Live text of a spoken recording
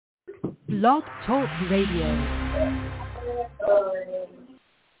Blog Talk Radio.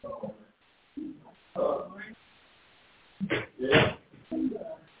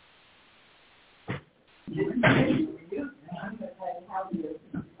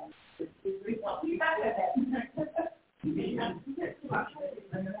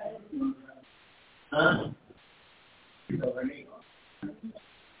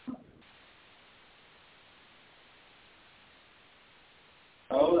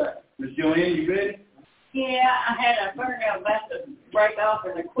 Miss Joanne, you ready? Yeah, I had a burnout about to break off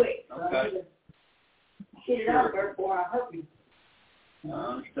in a quick. So Okay. I need to get it out there before I hurt me. I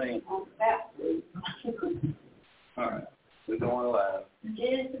understand. On that. All right. We're going live.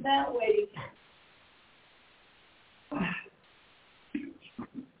 Just about waiting.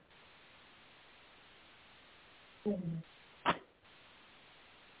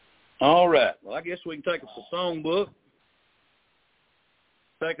 All right. Well, I guess we can take us a song book.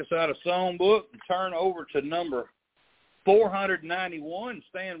 Take us out of song book and turn over to number 491.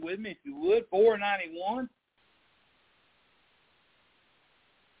 Stand with me if you would. 491.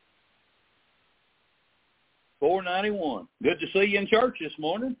 Good to see you in church this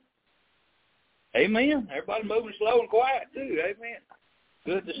morning. Amen. Everybody moving slow and quiet too. Amen.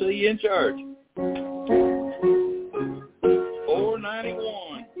 Good to see you in church.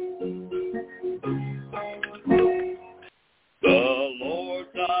 491. The Lord's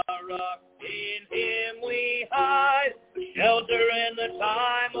our rock, in Him we hide, shelter in the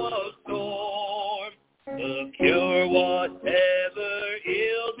time of storm. The cure whatever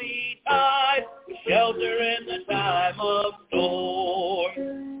ill betide, shelter in the time of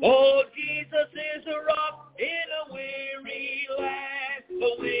storm. Oh, Jesus is a rock in a weary land,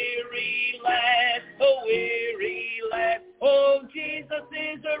 a weary land, a weary land. Oh, Jesus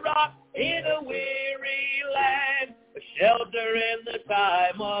is a rock in a weary land, a shelter in the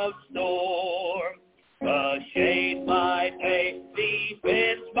time of storm. A shade by day,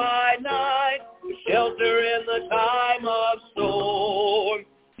 defense by night, a shelter in the time of storm.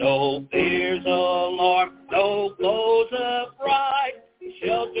 No fears alarm, no foes affright, a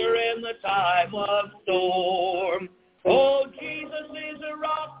shelter in the time of storm. Oh, Jesus is a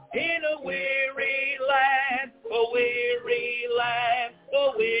rock in a weary land, a weary land,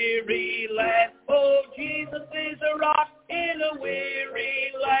 a weary land. Oh, Jesus is a rock in a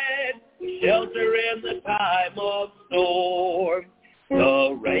weary land, shelter in the time of storm.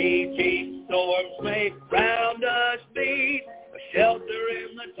 The raging storms may round us beat, a shelter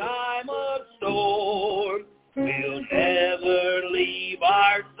in the time of storm. We'll never leave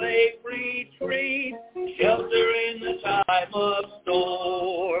our safe retreat, shelter in the time of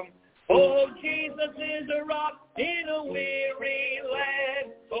storm. Oh, Jesus is a rock in a weary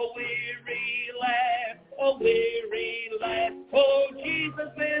land, a weary land, a weary land. Oh,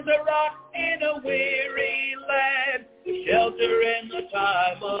 Jesus is a rock in a weary land, shelter in the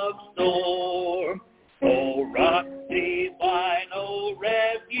time of storm. Oh, rock divine, oh,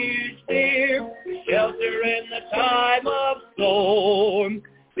 refuge dear, shelter in the time of storm.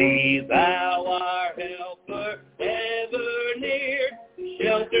 Be thou our helper ever near,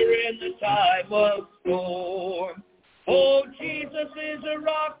 shelter in the time of storm. Oh, Jesus is a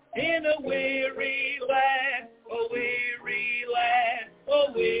rock in a weary land, a weary land,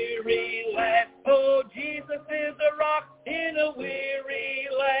 a weary land. Oh, Jesus is a rock in a weary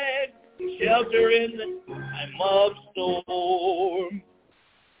land, shelter in the time of storm.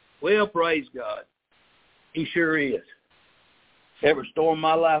 Well, praise God. He sure is. Every storm in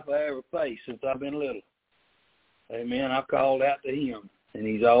my life I ever faced since I've been little. Amen. I've called out to Him, and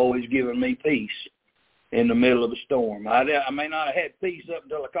He's always given me peace in the middle of a storm. I may not have had peace up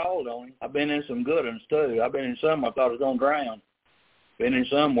until I called on Him. I've been in some good ones, too. I've been in some I thought I was going to drown. Been in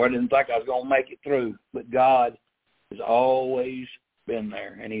some where I didn't think I was going to make it through. But God has always been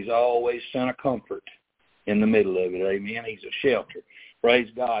there, and He's always sent a comfort in the middle of it. Amen. He's a shelter. Praise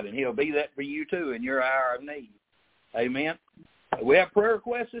God. And He'll be that for you, too, in your hour of need. Amen. We have prayer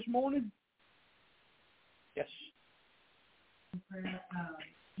requests this morning? Yes.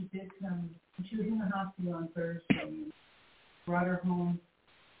 She did she was in the hospital on Thursday. Brought her home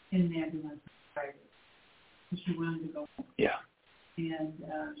in an ambulance Friday. And she wanted to go home. Yeah. And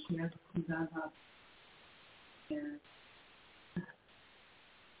she's on hospital. And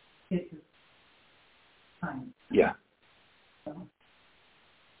it's fine. Yeah. So,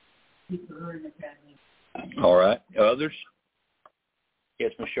 keep her in the family. All right. Others?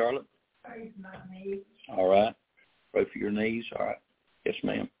 Yes, Miss Charlotte. Praise my knees. All right. Pray for your knees. All right. Yes,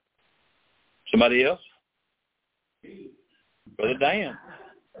 ma'am. Somebody else? Brother Dan.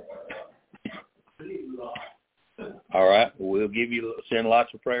 All right. We'll send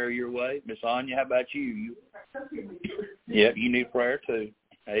lots of prayer your way. Miss Anya, how about you? Yep, you need prayer too.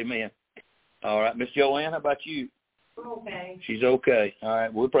 Amen. All right. Miss Joanne, how about you? Okay. She's okay. All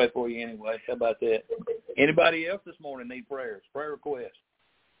right. We'll pray for you anyway. How about that? Anybody else this morning need prayers? Prayer requests?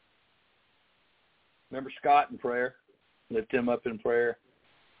 Remember Scott in prayer. Lift him up in prayer.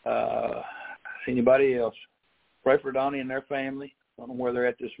 Anybody else? Pray for Donnie and their family. I don't know where they're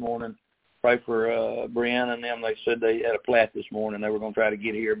at this morning. Pray for Brianna and them. They said they had a flat this morning. They were going to try to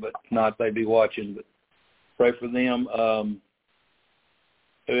get here, but if not, they'd be watching. But pray for them.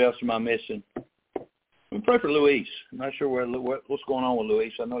 Who else am I missing? We pray for Luis. I'm not sure what's going on with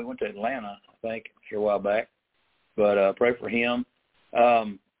Luis. I know he went to Atlanta, I think, a while back. But pray for him.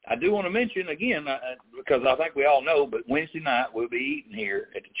 I do want to mention, again, because I think we all know, but Wednesday night we'll be eating here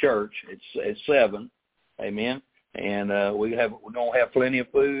at the church. It's 7. Amen. And we're going to have plenty of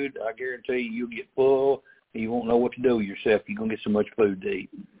food. I guarantee you'll get full. You won't know what to do with yourself. You're going to get so much food to eat.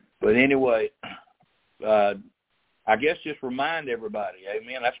 But anyway, I guess just remind everybody.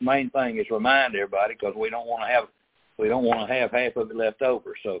 Amen. That's the main thing is remind everybody, because we don't want to have half of it left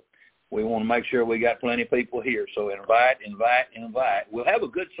over. So we want to make sure we got plenty of people here. So invite. We'll have a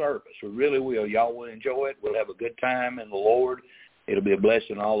good service. We really will. Y'all will enjoy it. We'll have a good time in the Lord. It'll be a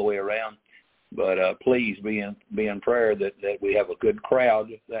blessing all the way around. But please be in prayer that we have a good crowd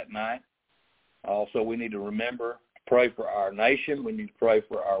that night. Also, we need to remember to pray for our nation. We need to pray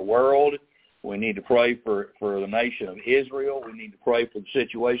for our world. We need to pray for the nation of Israel. We need to pray for the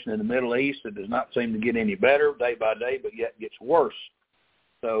situation in the Middle East that does not seem to get any better day by day, but yet gets worse.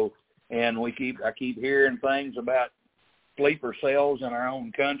 So, and I keep hearing things about sleeper cells in our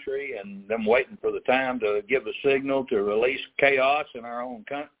own country and them waiting for the time to give a signal to release chaos in our own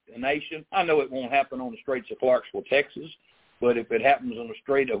nation. I know it won't happen on the streets of Clarksville, Texas, but if it happens on the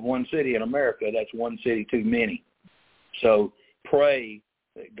street of one city in America, that's one city too many. So pray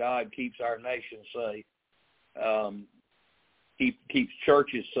that God keeps our nation safe, keeps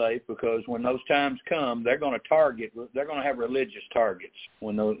churches safe, because when those times come, they're going to have religious targets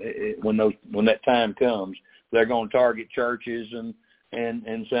when that time comes. They're going to target churches and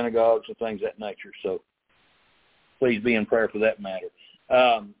synagogues and things of that nature. So please be in prayer for that matter.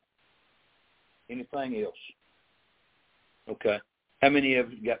 Anything else? Okay. How many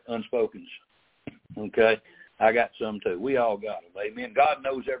of you got unspokens? Okay. I got some too. We all got them. Amen. God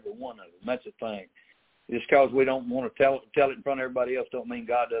knows every one of them. That's the thing. Just because we don't want to tell it in front of everybody else don't mean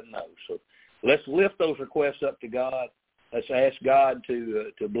God doesn't know. So let's lift those requests up to God. Let's ask God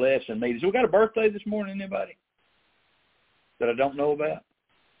to bless and meet us. We got a birthday this morning, anybody that I don't know about?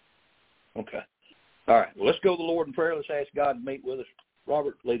 Okay. All right. Well, let's go to the Lord in prayer. Let's ask God to meet with us.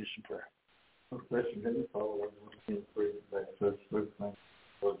 Robert, lead us in prayer.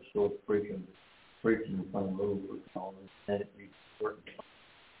 Preaching upon those on and it be working.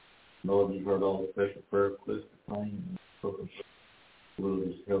 Lord, you heard all the special prayer requests to claim and spoken. We'll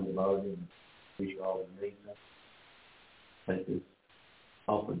just help the body and preach all the needs. Take this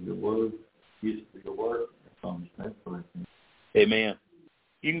off of your word, use it for your work, and on this prayer. Amen.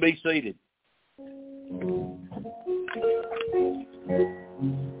 You can be seated.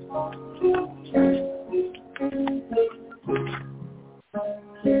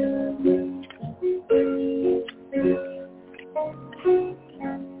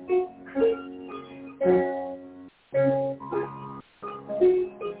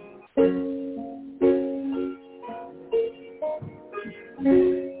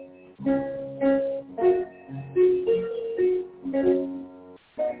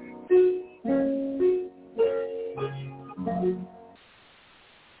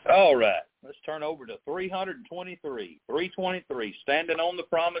 All right, let's turn over to 323. 323, standing on the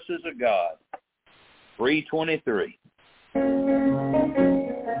promises of God. 323.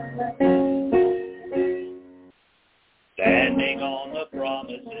 Standing on the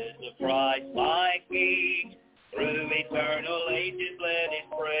promises of Christ my King, through eternal ages let his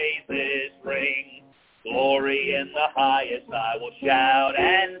praises ring. Glory in the highest I will shout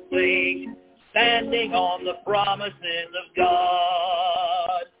and sing, standing on the promises of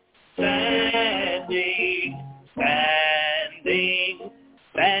God.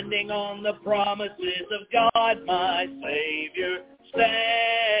 Standing on the promises of God, my Savior,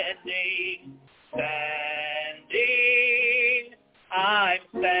 standing. I'm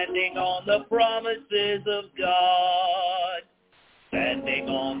standing on the promises of God, standing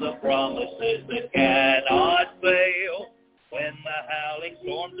on the promises that cannot fail. When the howling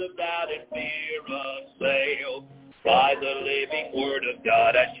storms of doubt and fear assail, by the living word of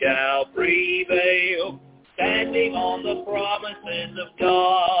God I shall prevail, standing on the promises of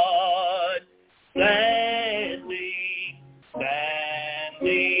God, standing.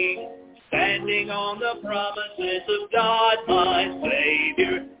 standing on the promises of God, my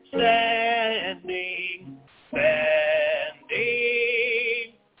Savior, standing.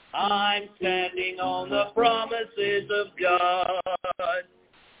 I'm standing on the promises of God,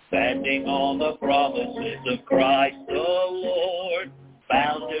 standing on the promises of Christ the Lord,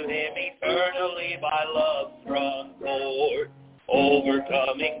 bound to him eternally by love's strong cord,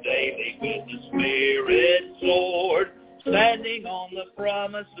 overcoming daily with the Spirit's sword, standing on the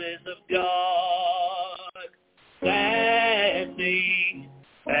promises of God,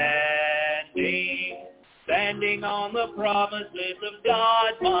 standing on the promises of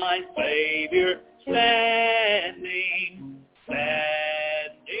God, my Savior, standing.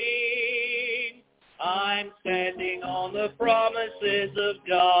 I'm standing on the promises of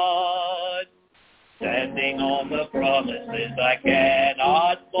God, standing on the promises I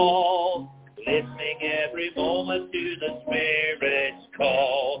cannot fall, listening every moment to the Spirit's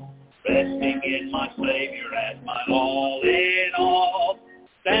call, resting in my Savior as my all in all,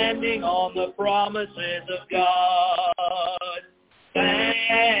 standing on the promises of God,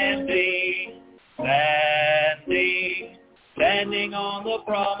 standing on the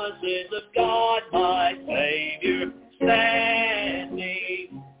promises of God, my Savior,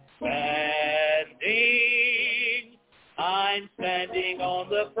 standing. I'm standing on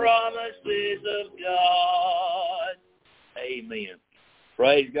the promises of God. Amen.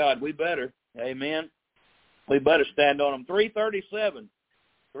 Praise God. We better. Amen. We better stand on them. 337,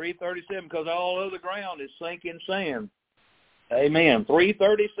 because all of the ground is sinking sand. Amen.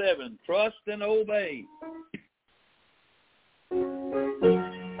 337, trust and obey.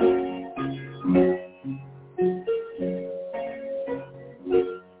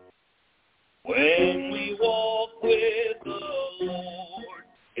 When we walk with the Lord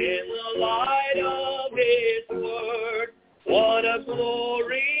in the light of his word, what a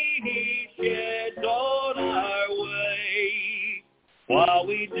glory he sheds on our way. While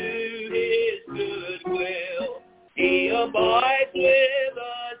we do his good will, he abides with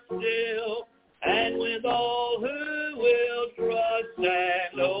us still, and with all who will trust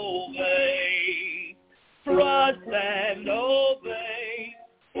and obey. Trust and obey,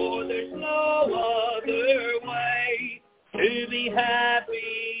 for there's no other way to be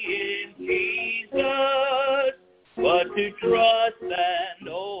happy in Jesus but to trust and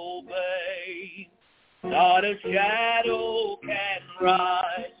obey. Not a shadow can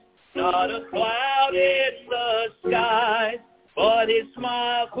rise, not a cloud in the sky, but his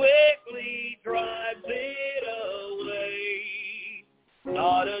smile quickly drives it away.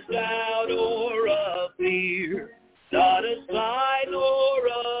 Not a doubt or a fear, not a sign or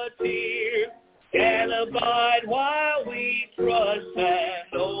a tear can abide while we trust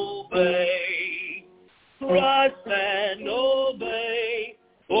and obey. Trust and obey,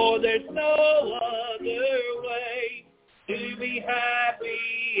 for there's no other way to be happy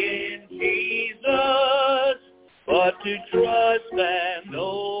in Jesus but to trust and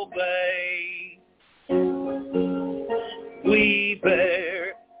obey. We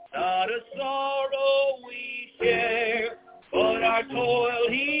bear not a sorrow we share, but our toil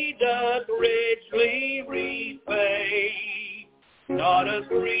he doth richly repay. Not a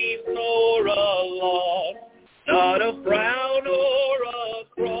grief nor a loss, not a frown or a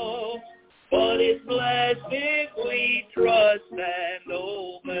cross, but his blessing we trust and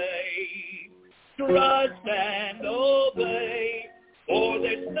obey. Trust and obey, for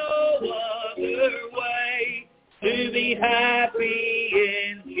there's no other way to be happy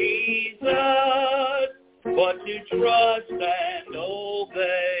in Jesus but to trust and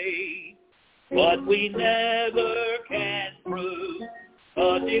obey. But we never can prove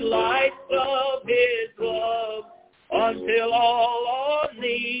the delights of his love until all on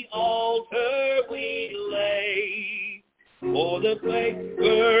the altar we lay. For the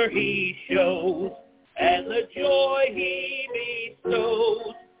favor he shows and the joy he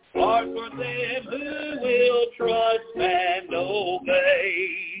bestows are for them who will trust and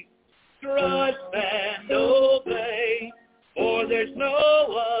obey. Trust and obey, for there's no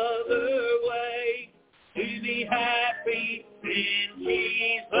other way to be happy in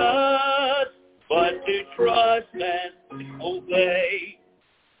Jesus but to trust and obey.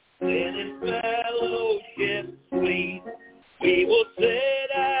 Then in fellowship sweet we will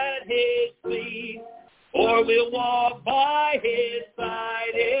sit at his feet, or we'll walk by his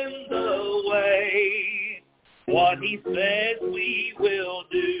side in the way. What he says we will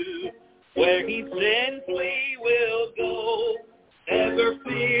do, where he sends we will go. Never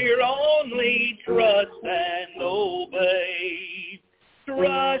fear, only trust and obey.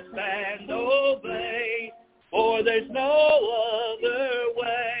 Trust and obey, for there's no other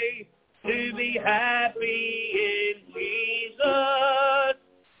way to be happy in Jesus,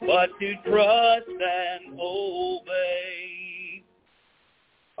 but to trust and obey.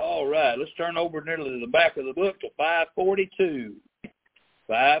 All right, let's turn over nearly to the back of the book to 542.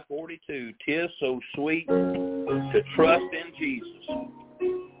 542, 'tis so sweet to trust in Jesus.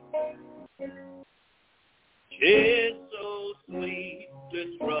 'Tis so sweet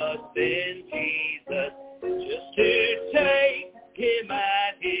to trust in Jesus, just to take him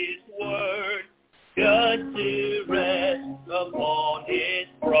at his word, just to rest upon his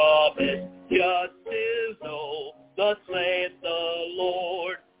promise, just to know thus saith the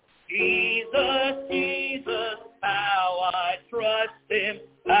Lord. Jesus, Jesus, how I trust him,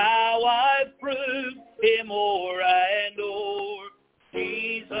 how I've proved him o'er and o'er.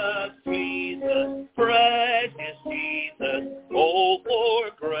 Jesus, Jesus, precious Jesus, oh,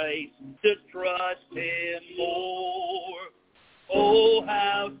 for grace to trust him more. Oh,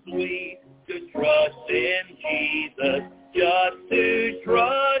 how sweet to trust in Jesus, just to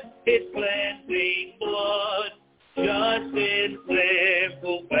trust his cleansing blood, just in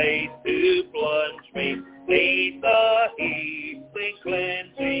simple faith to plunge me beneath the healing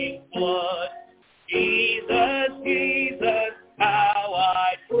cleansing blood. Jesus, Jesus, how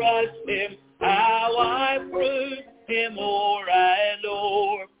I trust him, how I prove him o'er and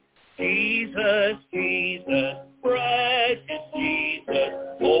o'er. Jesus, Jesus, precious Jesus,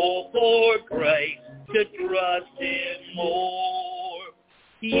 oh, for grace to trust him more.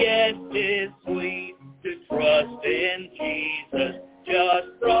 Yes, it's sweet to trust in Jesus, just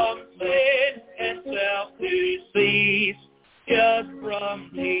from sin and self to cease, just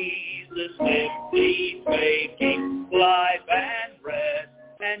from Jesus simply making life and rest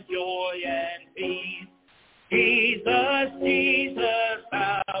and joy and peace. Jesus, Jesus,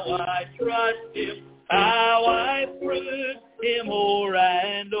 how I trust him, how I prove him o'er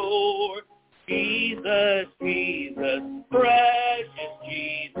and o'er. Jesus, Jesus, precious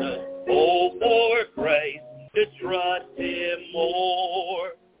Jesus, oh, for grace to trust him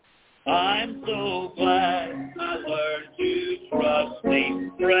more. I'm so glad I learned to trust thee,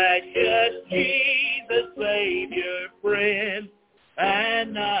 precious Jesus, Savior, friend.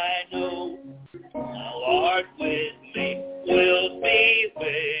 And I know thou art with me, wilt be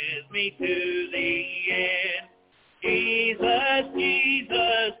with me to the end. Jesus,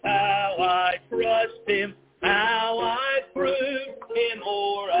 Jesus, how I trust him, how I prove him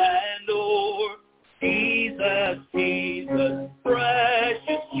o'er and o'er. Jesus, Jesus,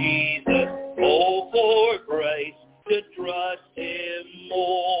 precious Jesus, oh, for grace to trust him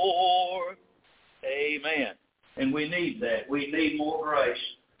more. Amen. And we need that. We need more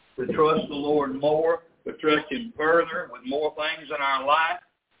grace to trust the Lord more, to trust him further with more things in our life.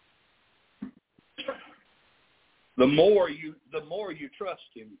 The more you trust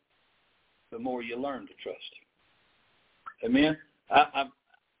him, the more you learn to trust him. Amen.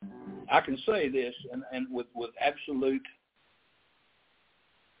 I can say this and with absolute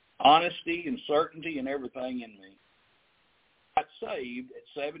honesty and certainty and everything in me. I got saved at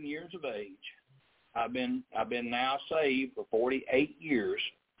 7 years of age. I've been now saved for 48 years.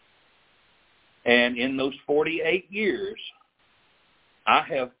 And in those 48 years, I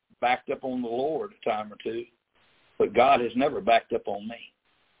have backed up on the Lord a time or two, but God has never backed up on me.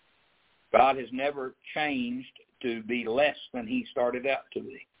 God has never changed to be less than he started out to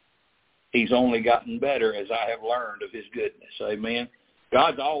be. He's only gotten better as I have learned of his goodness. Amen.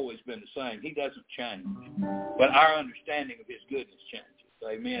 God's always been the same. He doesn't change. But our understanding of his goodness changes.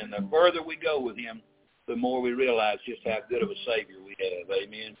 Amen. The further we go with him, the more we realize just how good of a Savior we have.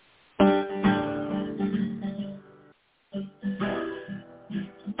 Amen.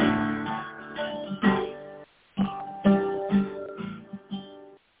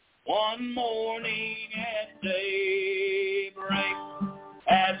 One morning at daybreak,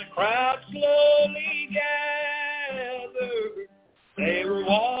 as the crowd slowly gathered, they were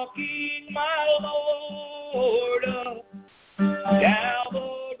walking my Lord up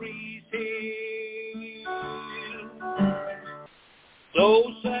Calvary's hill. So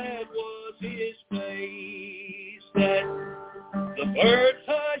sad was his face that the birds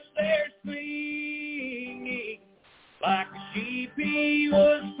hushed their singing, like a sheep he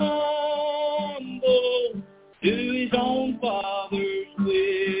was humble to his own Father's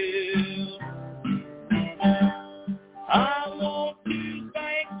will. I want to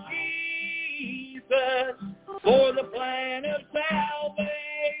thank Jesus for the plan of salvation.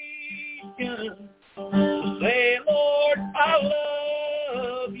 To say, Lord, I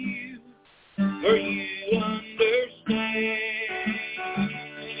love you, for you understand.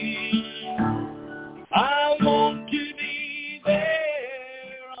 I want to be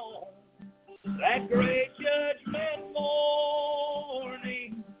there on that great judgment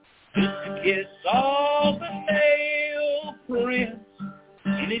morning, just to kiss all the nail prints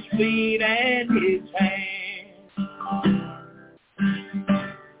in his feet and his hands.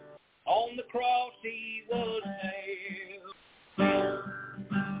 On the cross he was nailed,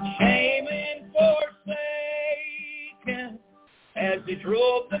 shame and forsaken, as they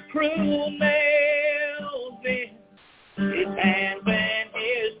drove the cruel nails in his hands and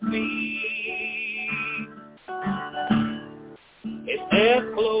his feet. His death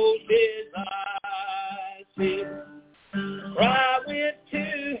closed his eyes, his cry went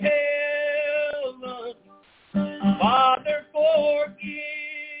to heaven, Father,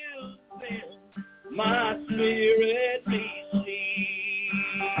 forgive them, my spirit receive.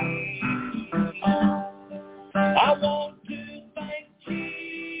 I want to thank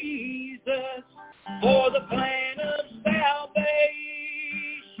Jesus for the plan of salvation.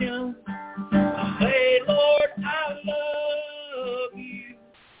 Say, Lord, I love you,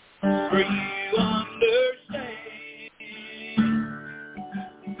 for you understand.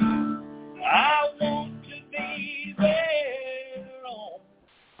 I want to be there on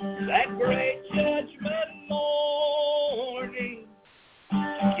that great judgment morning,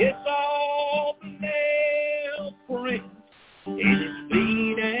 to kiss all the nail prints in his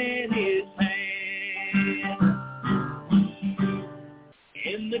feet and his hands.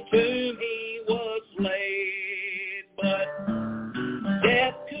 In the tomb he was laid, but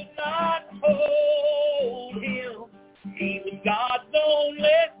death could not hold him. He was God's only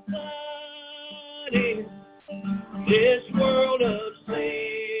Son in this world of sin.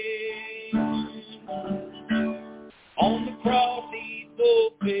 On the cross he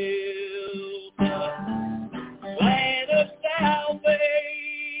fulfilled the plan of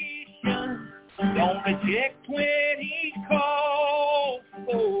salvation. Don't reject when he's called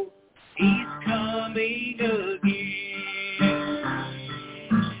for, he's coming again.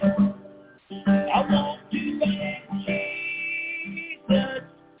 I want to thank Jesus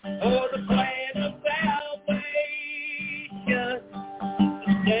for the plan of salvation.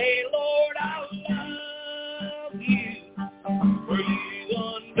 Say, Lord, I love you, for you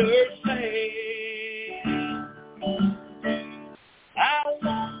understand. I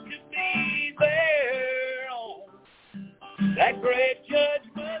want to be there on that great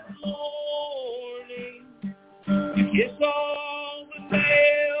judgment morning, to kiss all the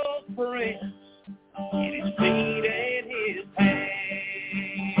nail prints in his feet and his hands.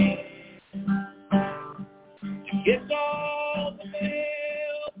 To kiss all the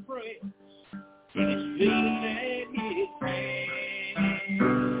nail prints in his feet and his hands.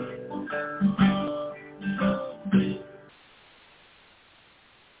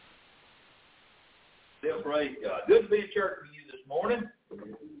 Still praise God. Good to be in church with you this morning.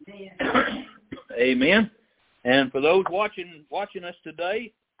 Amen. And for those watching us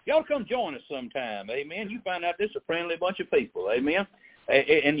today, y'all come join us sometime. Amen. You find out this is a friendly bunch of people. Amen.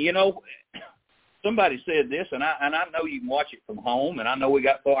 And you know, somebody said this, and I know you can watch it from home, and I know we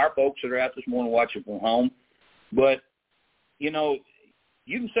got our folks that are out this morning watching from home. But you know,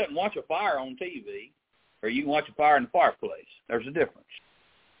 you can sit and watch a fire on TV, or you can watch a fire in the fireplace. There's a difference.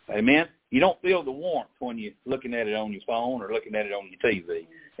 Amen. You don't feel the warmth when you're looking at it on your phone or looking at it on your TV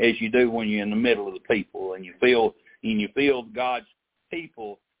as you do when you're in the middle of the people, and you feel God's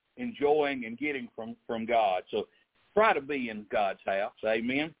people enjoying and getting from God. So try to be in God's house.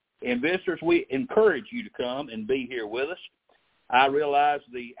 Amen. And visitors, we encourage you to come and be here with us. I realize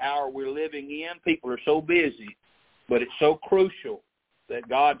the hour we're living in, people are so busy, but it's so crucial that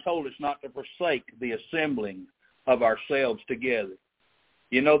God told us not to forsake the assembling of ourselves together.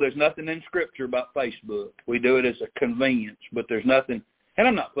 You know, there's nothing in Scripture about Facebook. We do it as a convenience, but there's nothing, and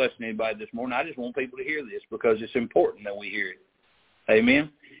I'm not fussing anybody this morning. I just want people to hear this because it's important that we hear it.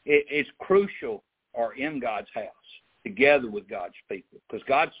 Amen? It's crucial or in God's house, together with God's people, because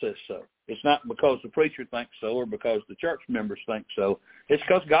God says so. It's not because the preacher thinks so or because the church members think so. It's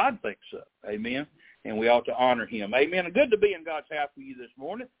because God thinks so. Amen? And we ought to honor him. Amen? And good to be in God's house with you this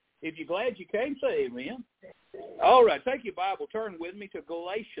morning. If you're glad you came, say amen. All right, take your Bible, turn with me to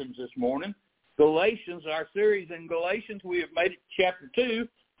Galatians this morning. Galatians, our series in Galatians, we have made it chapter 2,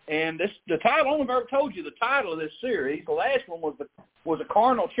 and the title, I don't know if I ever told you the title of this series. The last one was a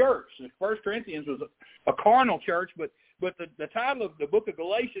carnal church. 1 Corinthians was a carnal church, but the title of the book of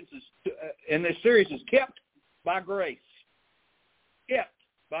Galatians is in this series is Kept by Grace. Kept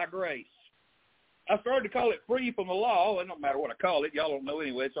by Grace. I started to call it Free from the Law. It don't matter what I call it. Y'all don't know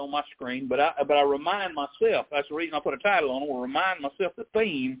anyway. It's on my screen. But I remind myself, that's the reason I put a title on it, I will remind myself the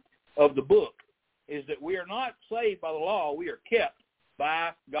theme of the book is that we are not saved by the law. We are kept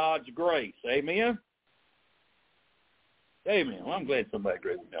by God's grace. Amen? Amen. Well, I'm glad somebody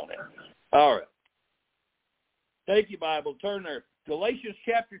agrees with me on that. All right. Take your Bible, turn there. Galatians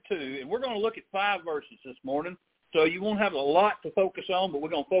chapter 2, and we're going to look at 5 verses this morning. So you won't have a lot to focus on, but we're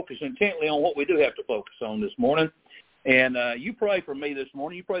going to focus intently on what we do have to focus on this morning. And you pray for me this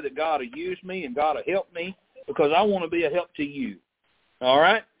morning. You pray that God will use me and God will help me, because I want to be a help to you. All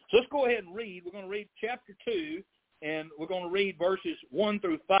right? So let's go ahead and read. We're going to read chapter 2, and we're going to read verses 1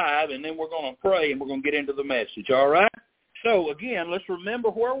 through 5, and then we're going to pray, and we're going to get into the message. All right? So, again, let's remember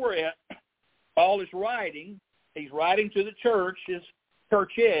where we're at. Paul is writing. He's writing to the churches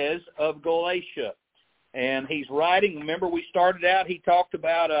of Galatia. And he's writing, remember we started out, he talked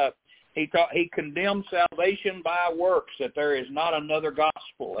about, he condemned salvation by works, that there is not another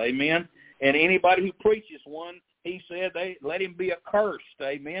gospel. Amen? And anybody who preaches one, he said, let him be accursed.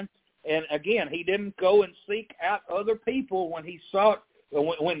 Amen? And again, he didn't go and seek out other people when he sought,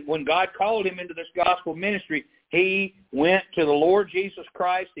 when God called him into this gospel ministry. He went to the Lord Jesus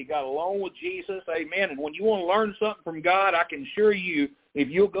Christ. He got along with Jesus. Amen. And when you want to learn something from God, I can assure you, if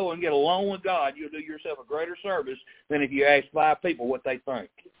you'll go and get along with God, you'll do yourself a greater service than if you ask 5 people what they think.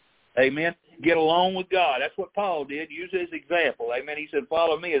 Amen. Get along with God. That's what Paul did. Use his example. Amen. He said,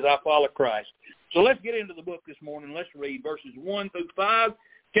 follow me as I follow Christ. So let's get into the book this morning. Let's read verses 1 through 5,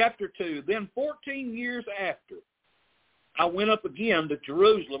 chapter 2. Then 14 years after, I went up again to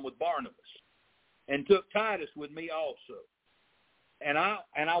Jerusalem with Barnabas, and took Titus with me also. And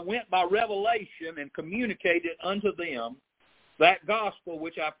I went by revelation and communicated unto them that gospel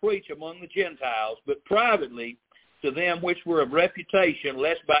which I preach among the Gentiles, but privately to them which were of reputation,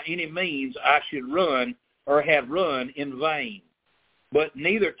 lest by any means I should run or have run in vain. But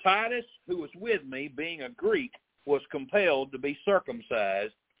neither Titus, who was with me, being a Greek, was compelled to be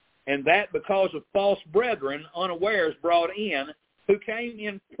circumcised, and that because of false brethren unawares brought in, who came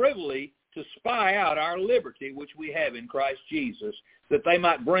in privily to spy out our liberty which we have in Christ Jesus, that they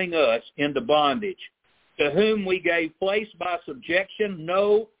might bring us into bondage, to whom we gave place by subjection,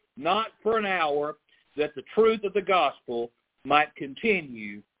 no, not for an hour, that the truth of the gospel might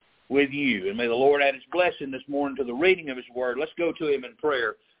continue with you. And may the Lord add his blessing this morning to the reading of his word. Let's go to him in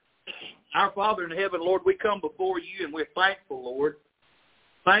prayer. Our Father in heaven, Lord, we come before you, and we're thankful, Lord,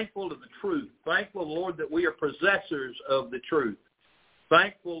 thankful to the truth. Thankful, Lord, that we are possessors of the truth.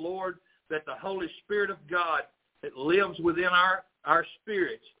 Thankful, Lord, that the Holy Spirit of God that lives within our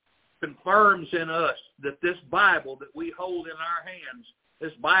spirits confirms in us that this Bible that we hold in our hands,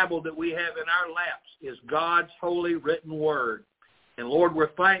 this Bible that we have in our laps, is God's holy written word. And Lord,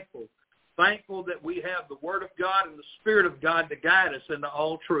 we're thankful. Thankful that we have the Word of God and the Spirit of God to guide us into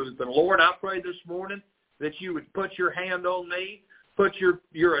all truth. And Lord, I pray this morning that you would put your hand on me, put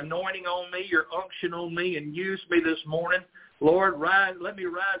your anointing on me, your unction on me, and use me this morning. Lord, let me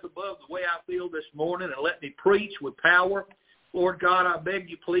rise above the way I feel this morning, and let me preach with power. Lord God, I beg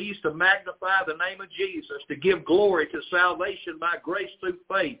you, please, to magnify the name of Jesus, to give glory to salvation by grace through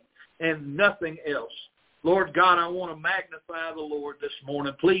faith and nothing else. Lord God, I want to magnify the Lord this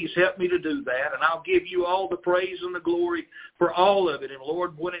morning. Please help me to do that, and I'll give you all the praise and the glory for all of it. And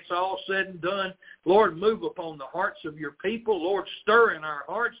Lord, when it's all said and done, Lord, move upon the hearts of your people. Lord, stir in our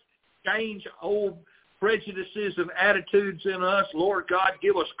hearts, change old prejudices and attitudes in us. Lord God,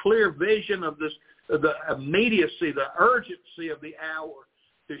 give us clear vision of this, the immediacy, the urgency of the hour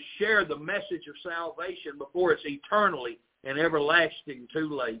to share the message of salvation before it's eternally and everlasting too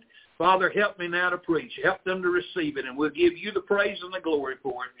late. Father, help me now to preach. Help them to receive it, and we'll give you the praise and the glory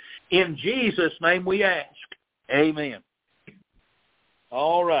for it. In Jesus' name we ask. Amen.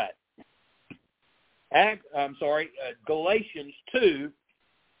 All right. Galatians 2,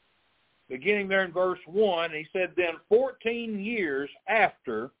 beginning there in verse 1, he said, Then 14 years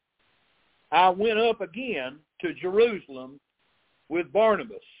after, I went up again to Jerusalem with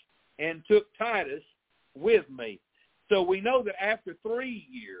Barnabas, and took Titus with me. So we know that after 3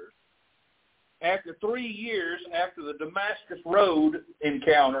 years, after the Damascus Road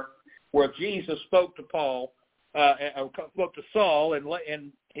encounter, where Jesus spoke to spoke to Saul,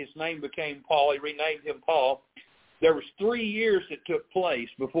 and his name became Paul, he renamed him Paul, there was 3 years that took place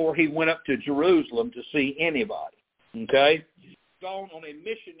before he went up to Jerusalem to see anybody. Okay? He's gone on a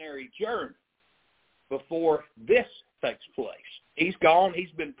missionary journey before this takes place. He's gone,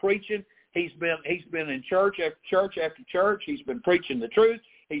 he's been preaching, he's been in church after church after church, he's been preaching the truth,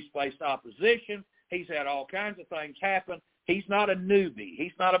 he's faced opposition, he's had all kinds of things happen. He's not a newbie,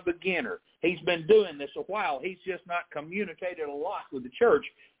 he's not a beginner. He's been doing this a while. He's just not communicated a lot with the church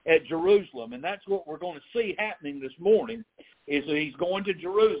at Jerusalem. And that's what we're going to see happening this morning, is that he's going to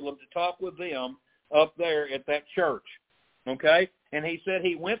Jerusalem to talk with them up there at that church. Okay? And he said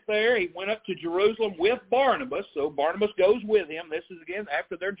he went there. He went up to Jerusalem with Barnabas. So Barnabas goes with him. This is, again,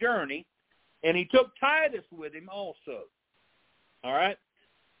 after their journey. And he took Titus with him also. All right?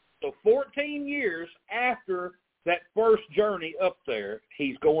 So 14 years after that first journey up there,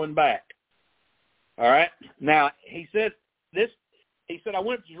 he's going back. All right? Now, he said, I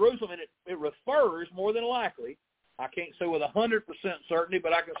went to Jerusalem, and it refers, more than likely, I can't say with 100% certainty,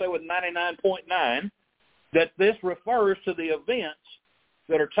 but I can say with 99.9, that this refers to the events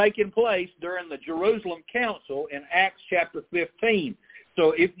that are taking place during the Jerusalem Council in Acts chapter 15.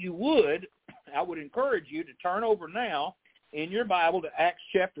 So if you would, I would encourage you to turn over now in your Bible to Acts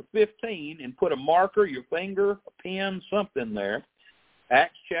chapter 15 and put a marker, your finger, a pen, something there.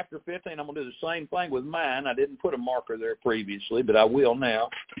 Acts chapter 15, I'm going to do the same thing with mine. I didn't put a marker there previously, but I will now.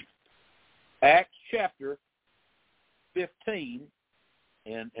 Acts chapter 15,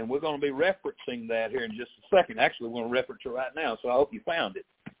 and we're going to be referencing that here in just a second. Actually, we're going to reference it right now, so I hope you found it.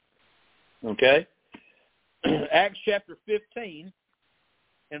 Okay? Acts chapter 15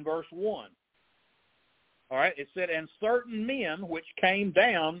 and verse 1. All right, it said, and certain men which came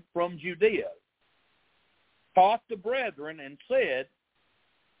down from Judea taught the brethren and said,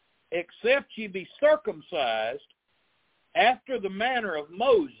 except ye be circumcised after the manner of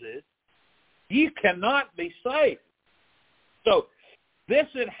Moses, ye cannot be saved. So this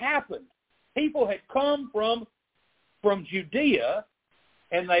had happened. People had come from Judea,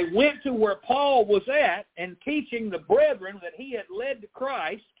 and they went to where Paul was at and teaching the brethren that he had led to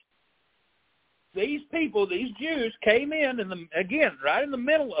Christ. These people, these Jews, came in, again, right in the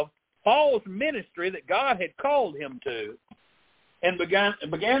middle of Paul's ministry that God had called him to, and began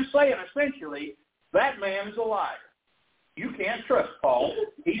saying, essentially, that man is a liar. You can't trust Paul.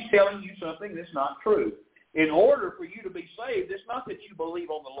 He's telling you something that's not true. In order for you to be saved, it's not that you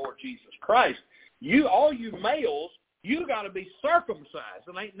believe on the Lord Jesus Christ. All you males, you got to be circumcised.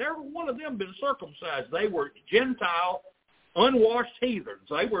 And ain't never one of them been circumcised. They were Gentile, unwashed heathens.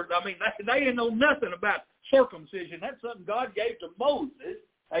 They didn't know nothing about circumcision. That's something God gave to Moses,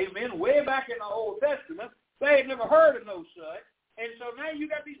 amen, way back in the Old Testament. They had never heard of no such. And so now you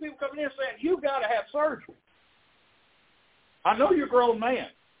got these people coming in saying, you got to have surgery. I know you're a grown man.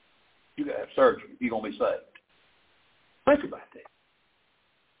 You got to have surgery if you're going to be saved. Think about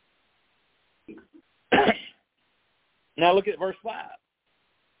that. Now look at verse 5.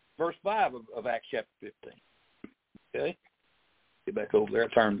 Verse 5 of Acts chapter 15. Okay? Get back over there,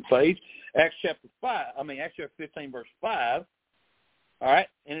 turn the page. Acts chapter 15, verse 5. All right?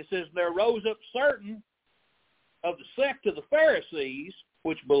 And it says, there rose up certain of the sect of the Pharisees,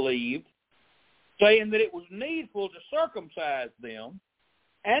 which believed, saying that it was needful to circumcise them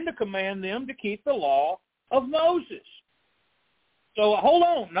and to command them to keep the law of Moses. So hold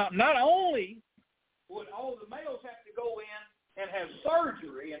on. Not only would all the males have to go in and have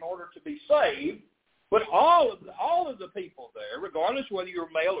surgery in order to be saved, but all of the people there, regardless whether you're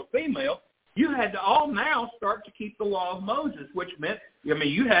male or female, you had to all now start to keep the law of Moses, which meant,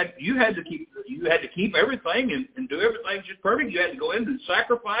 you had to keep everything and do everything just perfect. You had to go in and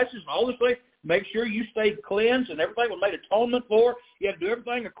sacrifices and all this thing, make sure you stayed cleansed and everything was made atonement for. You had to do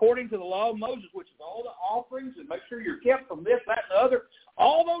everything according to the law of Moses, which is all the offerings, and make sure you're kept from this, that, and the other.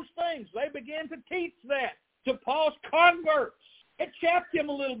 All those things, they began to teach that to Paul's converts. It chapped him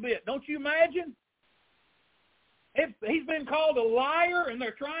a little bit, don't you imagine? He's been called a liar, and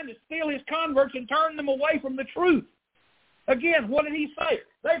they're trying to steal his converts and turn them away from the truth. Again, what did he say?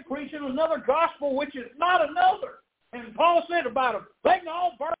 They're preaching another gospel, which is not another. And Paul said about them, they can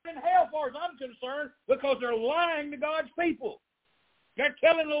all burn in hell, as far as I'm concerned, because they're lying to God's people. They're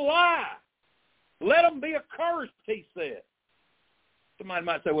telling a lie. Let them be accursed, he said. Somebody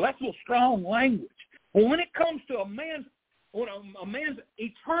might say, well, that's a little strong language. Well, when it comes to a man's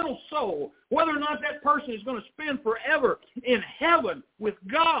eternal soul, whether or not that person is going to spend forever in heaven with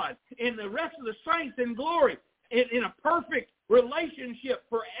God and the rest of the saints in glory in a perfect relationship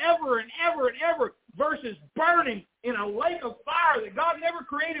forever and ever and ever versus burning in a lake of fire that God never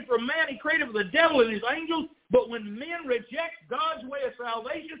created for man. He created for the devil and his angels. But when men reject God's way of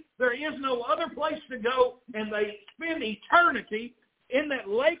salvation, there is no other place to go, and they spend eternity in that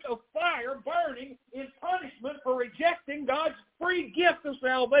lake of fire burning in punishment for rejecting God's free gift of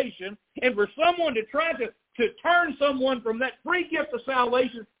salvation. And for someone to try to turn someone from that free gift of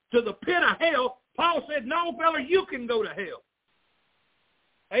salvation to the pit of hell, Paul said, no, fella, you can go to hell.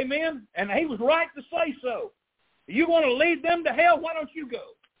 Amen? And he was right to say so. You want to lead them to hell, why don't you go?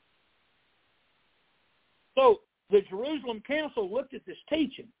 So the Jerusalem Council looked at this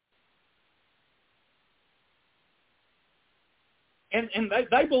teaching. And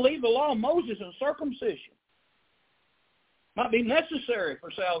they believe the law of Moses and circumcision. might be necessary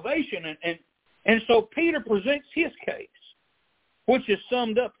for salvation. And so Peter presents his case, which is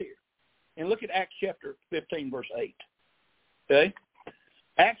summed up here. And look at Acts chapter 15, verse 8. Okay?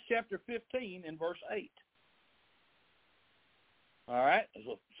 Acts chapter 15 and verse 8. All right?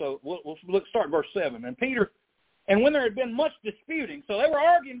 So we'll start verse 7. And when there had been much disputing, so they were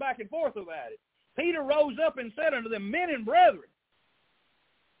arguing back and forth about it, Peter rose up and said unto them, Men and brethren,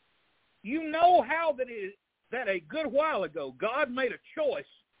 you know how that a good while ago God made a choice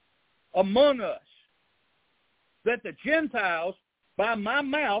among us, that the Gentiles by my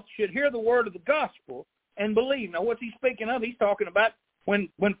mouth should hear the word of the gospel and believe. Now, what's he speaking of? He's talking about when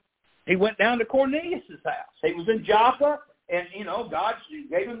he went down to Cornelius' house. He was in Joppa, and, God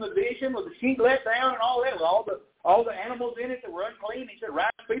gave him the vision with the sheet let down and all that, with all the animals in it that were unclean. He said,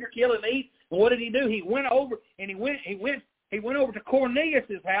 Rise, Peter, kill and eat. And what did he do? He went over, and he went over to Cornelius'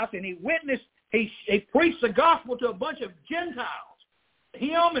 house, and he witnessed, he preached the gospel to a bunch of Gentiles,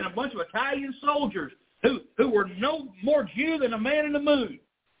 him and a bunch of Italian soldiers who were no more Jew than a man in the moon.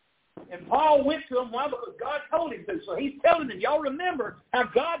 And Paul went to them, why? Because God told him to. So he's telling them, y'all remember how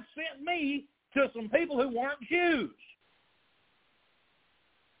God sent me to some people who weren't Jews.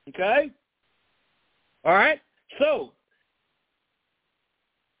 Okay? All right? So,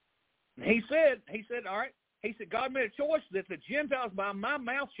 he said, all right, he said, God made a choice that the Gentiles by my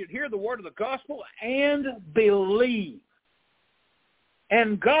mouth should hear the word of the gospel and believe.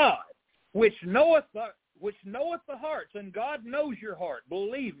 And God, which knoweth the hearts, and God knows your heart.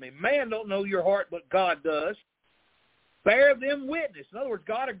 Believe me, man don't know your heart, but God does. Bear them witness. In other words,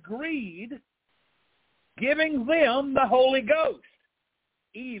 God agreed, giving them the Holy Ghost,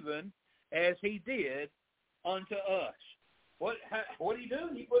 even as he did unto us. What did he do?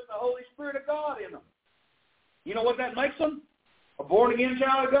 He put the Holy Spirit of God in them. You know what that makes them? A born-again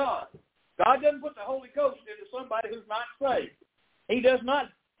child of God. God doesn't put the Holy Ghost into somebody who's not saved. He does not.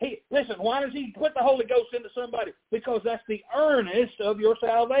 Listen, why does he put the Holy Ghost into somebody? Because that's the earnest of your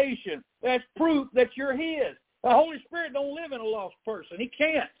salvation. That's proof that you're his. The Holy Spirit don't live in a lost person. He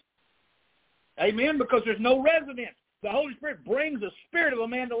can't. Amen? Because there's no residence. The Holy Spirit brings the spirit of a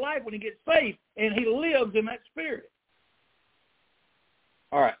man to life when he gets saved, and he lives in that spirit.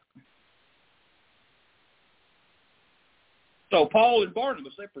 All right. So Paul and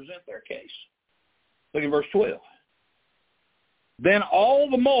Barnabas, they present their case. Look at verse 12. Then all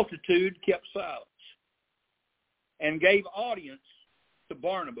the multitude kept silence and gave audience to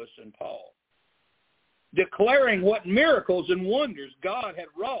Barnabas and Paul, declaring what miracles and wonders God had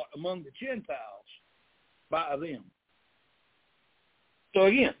wrought among the Gentiles by them. So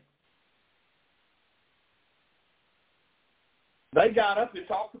again, they got up and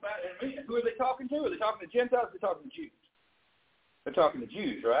talked about it. And who are they talking to? Are they talking to Gentiles or are they talking to Jews? They're talking to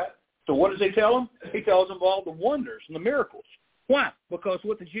Jews, right? So what does he tell them? He tells them all the wonders and the miracles. Why? Because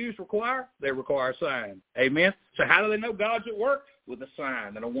what the Jews require, they require a sign. Amen? So how do they know God's at work? With a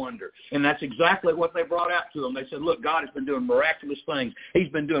sign and a wonder. And that's exactly what they brought out to them. They said, look, God has been doing miraculous things. He's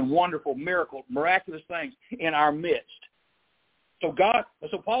been doing wonderful, miraculous things in our midst. So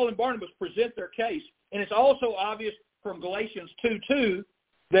Paul and Barnabas present their case. And it's also obvious from Galatians 2:2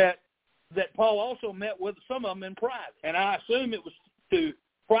 that Paul also met with some of them in private. And I assume it was to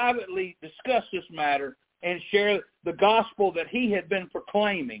privately discuss this matter and share the gospel that he had been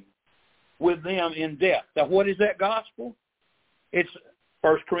proclaiming with them in depth. Now, what is that gospel? It's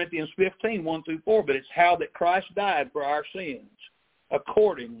 1 Corinthians 15, 1-4, but it's how that Christ died for our sins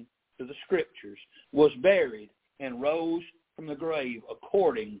according to the Scriptures, was buried, and rose from the grave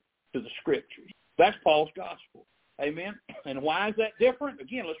according to the Scriptures. That's Paul's gospel. Amen? And why is that different?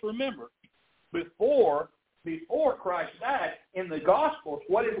 Again, let's remember, before Christ died, in the Gospels,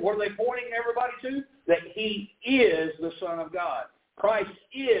 what are they pointing everybody to? That he is the Son of God. Christ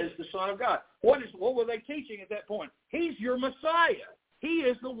is the Son of God. What were they teaching at that point? He's your Messiah. He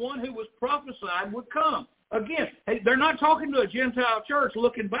is the one who was prophesied would come. Again, they're not talking to a Gentile church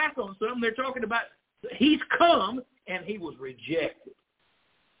looking back on something. They're talking about he's come and he was rejected.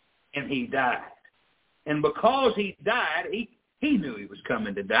 And he died. And because he died, he knew he was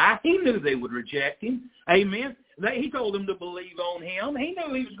coming to die. He knew they would reject him. Amen. He told them to believe on him. He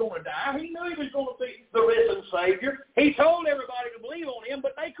knew he was going to die. He knew he was going to be the risen Savior. He told everybody to believe on him,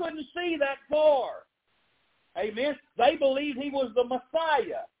 but they couldn't see that far. Amen. They believed he was the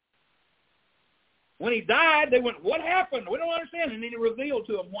Messiah. When he died, they went, what happened? We don't understand. And then he revealed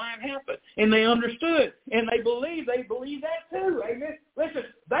to them why it happened. And they understood. And they believed that too. Amen. Listen,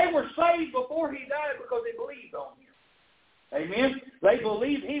 they were saved before he died because they believed on him. Amen. They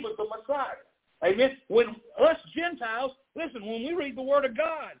believed he was the Messiah. Amen. When us Gentiles, listen, when we read the Word of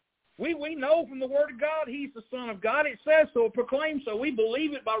God, We know from the Word of God He's the Son of God. It says so, it proclaims so. We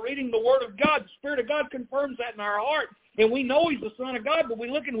believe it by reading the Word of God. The Spirit of God confirms that in our heart. And we know He's the Son of God, but we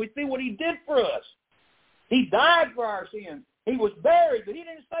look and we see what He did for us. He died for our sins. He was buried, but He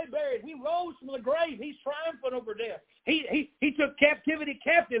didn't stay buried. He rose from the grave. He's triumphant over death. He took captivity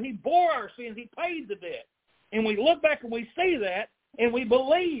captive. He bore our sins. He paid the debt. And we look back and we see that, and we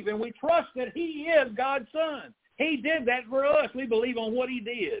believe and we trust that He is God's Son. He did that for us. We believe on what He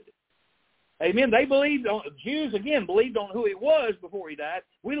did. Amen. They believed on, Jews, again, believed on who He was before He died.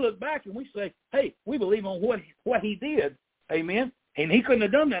 We look back and we say, hey, we believe on what He did. Amen. And He couldn't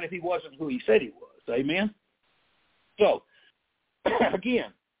have done that if He wasn't who He said He was. Amen. So,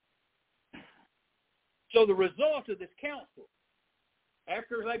 again, so the result of this council,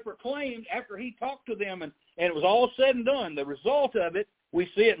 after they proclaimed, after He talked to them and it was all said and done, the result of it, we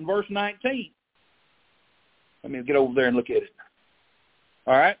see it in verse 19. Let me get over there and look at it.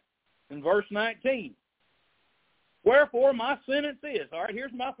 All right. In verse 19, wherefore my sentence is, all right,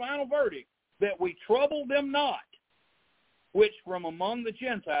 here's my final verdict, that we trouble them not, which from among the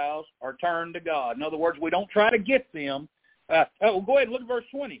Gentiles are turned to God. In other words, we don't try to get them. Go ahead and look at verse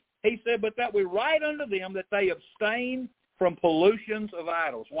 20. He said, but that we write unto them that they abstain from pollutions of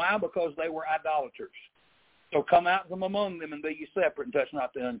idols. Why? Because they were idolaters. So come out from among them and be ye separate and touch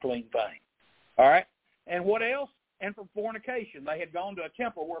not the unclean thing. All right? And what else? And from fornication. They had gone to a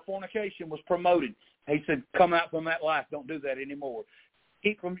temple where fornication was promoted. He said, come out from that life. Don't do that anymore.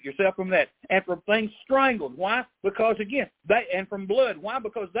 Keep yourself from that. And from things strangled. Why? Because, again, and from blood. Why?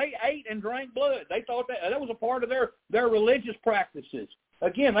 Because they ate and drank blood. They thought that was a part of their religious practices.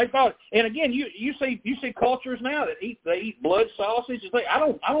 Again, they thought, and again, you see cultures now that they eat blood sausage. I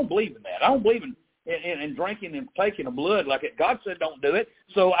don't believe in that. I don't believe in drinking and taking of blood like it. God said don't do it,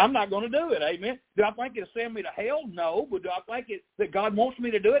 so I'm not going to do it. Amen. Do I think it'll send me to hell? No. But do I think that God wants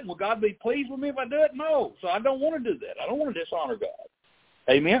me to do it, and will God be pleased with me if I do it? No. So I don't want to do that. I don't want to dishonor God.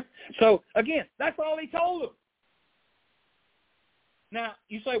 Amen. So, again, that's all He told them. Now,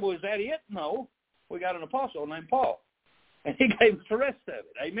 you say, well, is that it? No. We got an apostle named Paul, and he gave us the rest of it.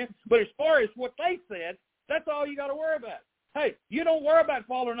 Amen. But as far as what they said, that's all you got to worry about. Hey, you don't worry about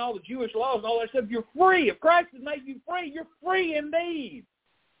following all the Jewish laws and all that stuff. You're free. If Christ has made you free, you're free indeed.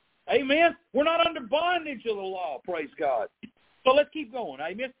 Amen. We're not under bondage of the law, praise God. So let's keep going.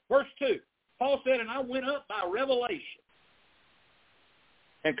 Amen. Verse 2. Paul said, and I went up by revelation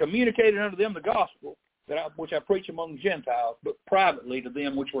and communicated unto them the gospel, which I preach among the Gentiles, but privately to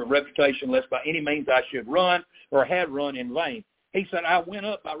them which were in reputation, lest by any means I should run or had run in vain. He said, I went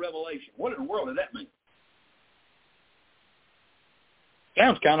up by revelation. What in the world does that mean?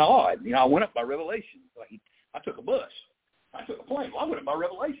 Sounds kind of odd. I went up by revelation. Like I took a bus. I took a plane. Well, I went up by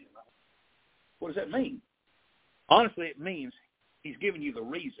revelation. What does that mean? Honestly, it means He's giving you the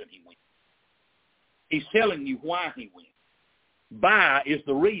reason He went. He's telling you why He went. By is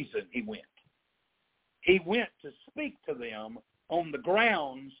the reason He went. He went to speak to them on the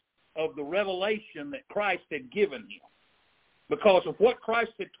grounds of the revelation that Christ had given Him. Because of what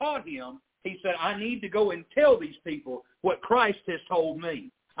Christ had taught Him, He said, I need to go and tell these people what Christ has told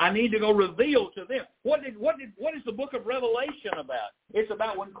me. I need to go reveal to them. What is the book of Revelation about? It's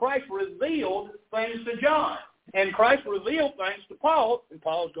about when Christ revealed things to John. And Christ revealed things to Paul, and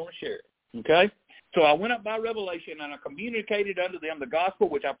Paul's going to share it. Okay? So I went up by revelation, and I communicated unto them the gospel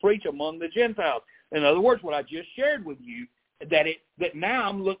which I preach among the Gentiles. In other words, what I just shared with you, that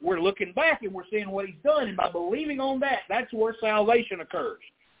now we're looking back and we're seeing what He's done. And by believing on that, that's where salvation occurs.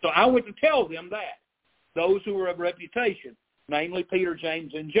 So I went to tell them that, those who were of reputation, namely Peter,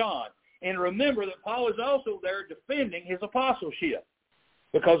 James, and John. And remember that Paul is also there defending his apostleship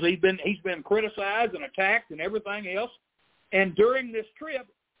because he's been criticized and attacked and everything else. And during this trip,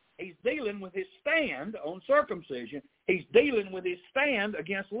 he's dealing with his stand on circumcision. He's dealing with his stand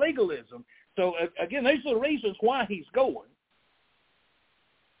against legalism. So, again, these are the reasons why he's going.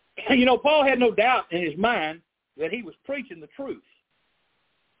 Paul had no doubt in his mind that he was preaching the truth.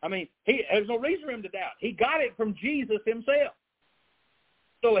 I mean, there's no reason for him to doubt. He got it from Jesus Himself.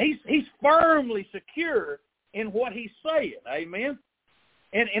 So he's firmly secure in what he's saying. Amen?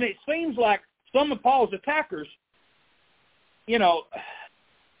 And it seems like some of Paul's attackers, they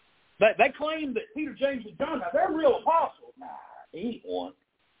claim that Peter, James, and John, they're real apostles. Nah, he ain't one.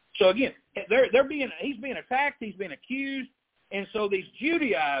 So again, he's being attacked, he's being accused, and so these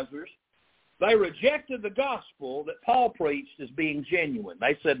Judaizers, they rejected the gospel that Paul preached as being genuine.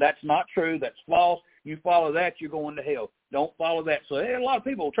 They said, that's not true, that's false. You follow that, you're going to hell. Don't follow that. So there are a lot of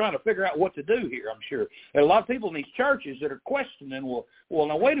people trying to figure out what to do here, I'm sure. There are a lot of people in these churches that are questioning, well,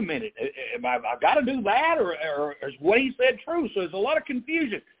 now wait a minute. Have I got to do that or is what he said true? So there's a lot of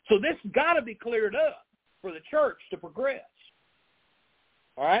confusion. So this has got to be cleared up for the church to progress.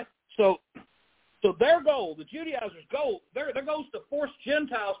 All right? So their goal, the Judaizers' goal, their goal is to force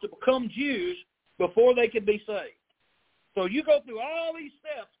Gentiles to become Jews before they can be saved. So you go through all these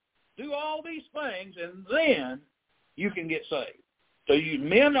steps, do all these things, and then you can get saved. So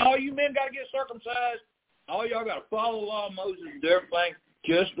all you men got to get circumcised. All y'all got to follow the law of Moses and do everything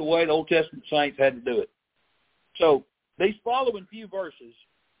just the way the Old Testament saints had to do it. So these following few verses,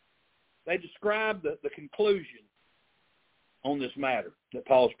 they describe the conclusion on this matter that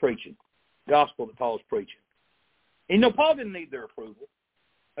Paul's preaching, gospel that Paul's preaching. And Paul didn't need their approval.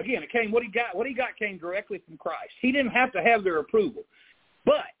 Again, it came what he got came directly from Christ. He didn't have to have their approval.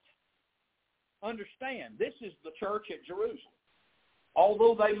 But understand, this is the church at Jerusalem.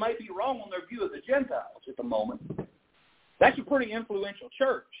 Although they may be wrong on their view of the Gentiles at the moment, that's a pretty influential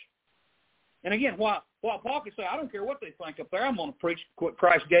church. And again, while Paul can say, I don't care what they think up there, I'm going to preach what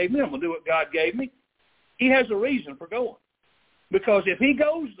Christ gave me, I'm going to do what God gave me, he has a reason for going. Because if he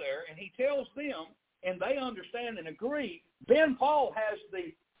goes there and he tells them and they understand and agree, then Paul has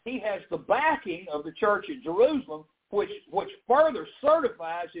the backing of the church at Jerusalem, which further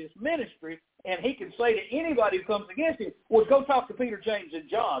certifies his ministry, and he can say to anybody who comes against him, well, go talk to Peter, James, and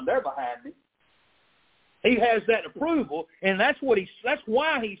John. They're behind me. He has that approval, and that's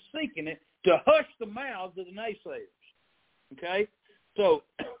why he's seeking it, to hush the mouths of the naysayers. Okay? So,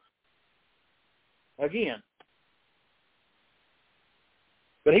 again,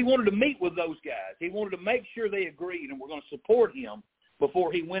 but he wanted to meet with those guys. He wanted to make sure they agreed and were going to support him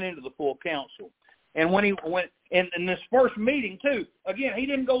before he went into the full council. And when he went in this first meeting, too, again, he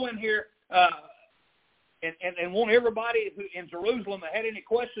didn't go in here and want everybody who in Jerusalem that had any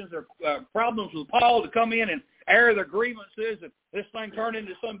questions or problems with Paul to come in and air their grievances and this thing turned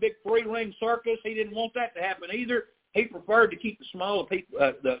into some big three-ring circus. He didn't want that to happen either. He preferred to keep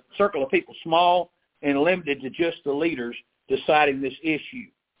the circle of people small and limited to just the leaders deciding this issue.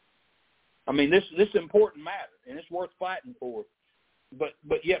 I mean, this is an important matter, and it's worth fighting for. But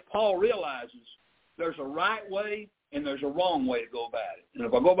yet Paul realizes there's a right way and there's a wrong way to go about it. And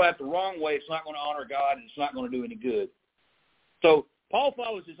if I go about it the wrong way, it's not going to honor God and it's not going to do any good. So Paul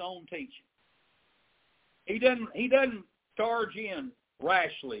follows his own teaching. He doesn't charge in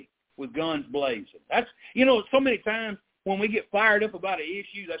rashly with guns blazing. That's, so many times when we get fired up about an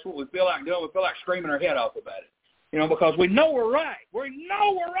issue, that's what we feel like doing. We feel like screaming our head off about it. Because we know we're right. We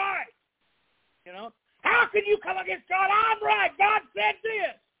know we're right. How can you come against God? I'm right. God said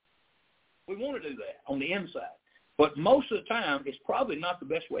this. We want to do that on the inside. But most of the time, it's probably not the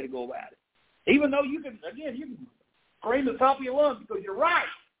best way to go about it. Even though you can scream at the top of your lungs because you're right.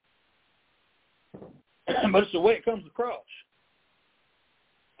 But it's the way it comes across.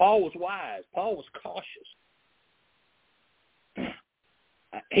 Paul was wise. Paul was cautious.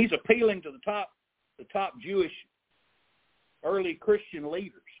 He's appealing to the top Jewish early Christian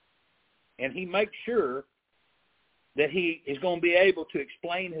leaders. And he makes sure that he is going to be able to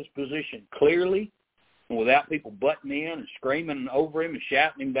explain his position clearly and without people butting in and screaming over him and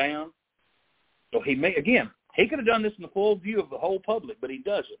shouting him down. So he could have done this in the full view of the whole public, but he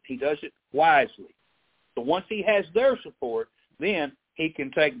doesn't. He does it wisely. So once he has their support, then he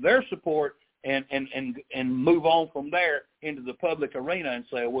can take their support and move on from there into the public arena and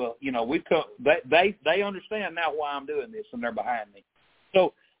say, well, we've come. They understand now why I'm doing this, and they're behind me.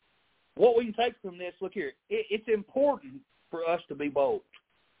 So what we can take from this, look here, it's important for us to be bold.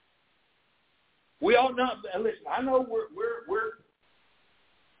 We ought not. Listen, I know we're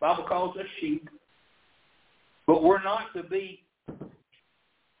Bible calls us sheep, but we're not to be.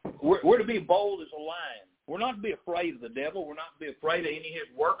 We're to be bold as a lion. We're not to be afraid of the devil. We're not to be afraid of any of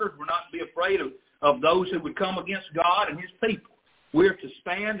his workers. We're not to be afraid of those who would come against God and his people. We're to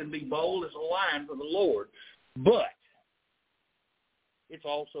stand and be bold as a lion for the Lord. But it's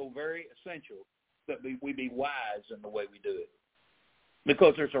also very essential that we be wise in the way we do it.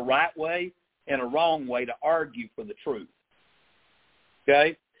 Because there's a right way and a wrong way to argue for the truth.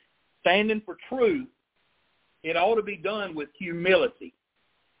 Okay? Standing for truth, it ought to be done with humility.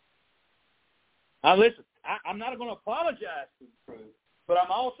 Now listen, I'm not going to apologize for the truth, but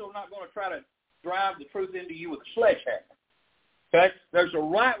I'm also not going to try to drive the truth into you with a sledgehammer. Okay? There's a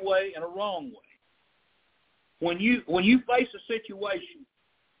right way and a wrong way. When you face a situation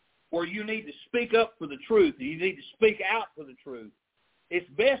where you need to speak up for the truth, and you need to speak out for the truth, it's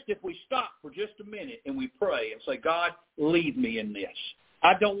best if we stop for just a minute and we pray and say, God, lead me in this.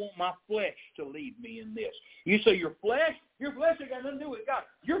 I don't want my flesh to lead me in this. You say your flesh ain't got nothing to do with God.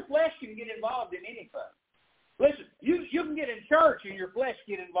 Your flesh can get involved in anything. Listen, you can get in church and your flesh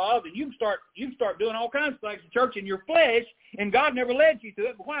get involved, and you can start doing all kinds of things in church in your flesh, and God never led you to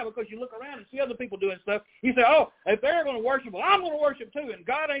it. But why? Because you look around and see other people doing stuff. You say, oh, if they're going to worship, well, I'm going to worship too, and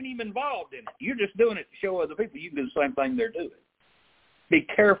God ain't even involved in it. You're just doing it to show other people you can do the same thing they're doing. Be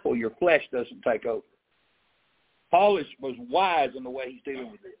careful your flesh doesn't take over. Paul was wise in the way he's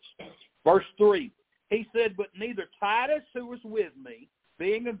dealing with this. Verse 3, he said, but neither Titus, who was with me,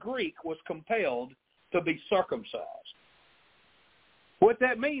 being a Greek, was compelled to be circumcised. What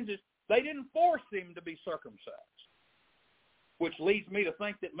that means is they didn't force him to be circumcised, which leads me to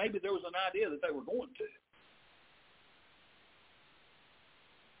think that maybe there was an idea that they were going to.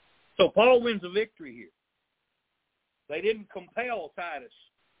 So Paul wins a victory here. They didn't compel Titus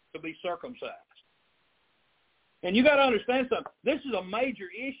to be circumcised. And you got to understand something. This is a major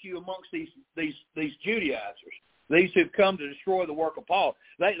issue amongst these Judaizers. These who've come to destroy the work of Paul.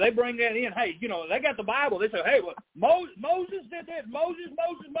 They bring that in. Hey, they got the Bible. They say, hey, well, Moses did this. Moses.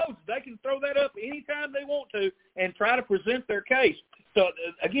 They can throw that up anytime they want to and try to present their case. So,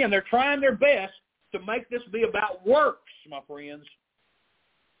 again, they're trying their best to make this be about works, my friends.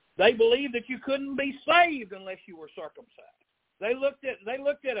 They believed that you couldn't be saved unless you were circumcised. They looked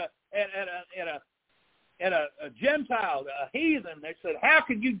at a Gentile, a heathen. They said, how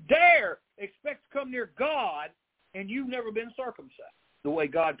could you dare expect to come near God and you've never been circumcised, the way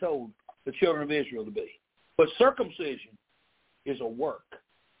God told the children of Israel to be? But circumcision is a work.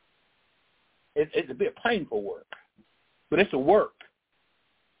 It'd be a painful work, but it's a work.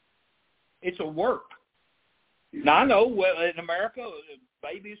 It's a work. Now, I know in America,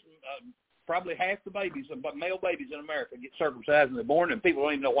 babies, probably half the babies, male babies in America get circumcised when they're born, and people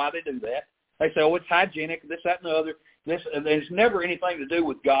don't even know why they do that. They say, oh, it's hygienic, this, that, and the other. There's never anything to do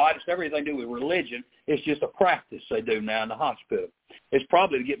with God. It's never anything to do with religion. It's just a practice they do now in the hospital. It's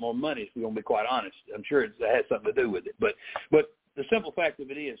probably to get more money, if we're going to be quite honest. I'm sure it has something to do with it. But the simple fact of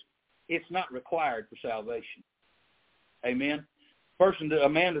it is, it's not required for salvation. Amen? A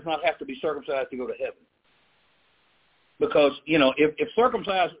man does not have to be circumcised to go to heaven. Because, if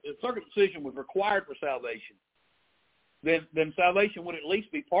circumcision was required for salvation, then salvation would at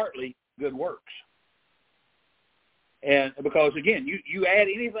least be partly good works. And because, again, you add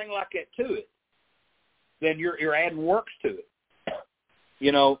anything like that to it, then you're adding works to it.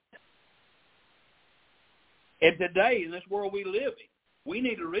 And today, in this world we live in, we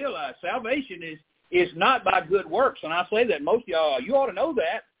need to realize salvation is not by good works. And I say that, most of y'all, you ought to know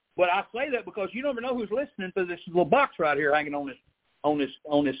that, but I say that because you never know who's listening to this little box right here hanging on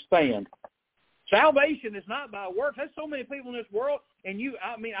this stand. Salvation is not by works. There's so many people in this world, and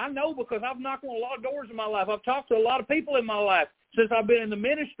I know because I've knocked on a lot of doors in my life. I've talked to a lot of people in my life since I've been in the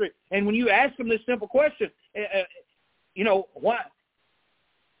ministry. And when you ask them this simple question, why?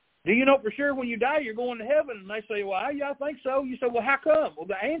 Do you know for sure when you die you're going to heaven? And they say, well, yeah, I think so. You say, well, how come? Well,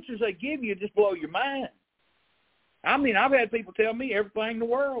 the answers they give you just blow your mind. I've had people tell me everything in the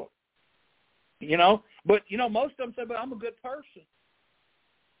world, But, most of them say, but I'm a good person.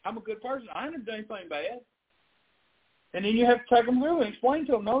 I'm a good person. I didn't do anything bad. And then you have to take them through and explain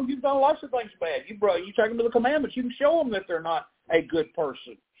to them, no, you've done lots of things bad. You take them to the commandments. You can show them that they're not a good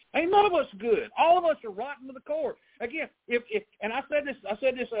person. Ain't none of us good. All of us are rotten to the core. Again, if I said this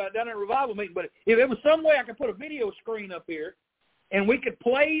down at a revival meeting, but if it was some way I could put a video screen up here and we could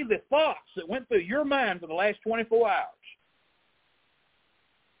play the thoughts that went through your mind for the last 24 hours.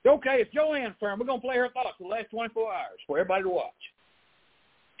 Okay, it's Joanne's turn. We're going to play her thoughts for the last 24 hours for everybody to watch.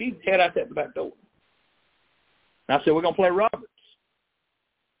 She'd head out that back door. And I said, we're going to play Robert's.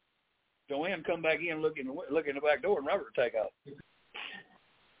 Joanne come back in, look in the back door, and Robert would take off.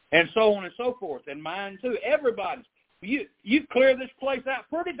 And so on and so forth, and mine too. Everybody's. You clear this place out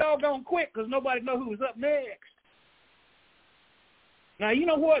pretty doggone quick because nobody knows who was up next. Now, you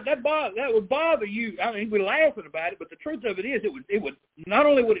know what? That would bother you. We're laughing about it, but the truth of it is it would not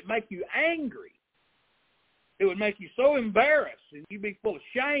only would it make you angry, it would make you so embarrassed, and you'd be full of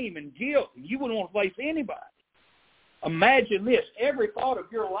shame and guilt, and you wouldn't want to face anybody. Imagine this. Every thought of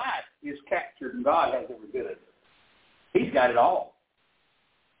your life is captured, and God has every bit of it. He's got it all.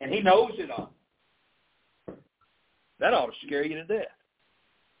 And He knows it all. That ought to scare you to death.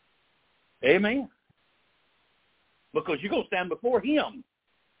 Amen. Because you're going to stand before Him,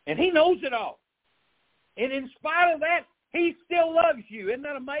 and He knows it all. And in spite of that, He still loves you. Isn't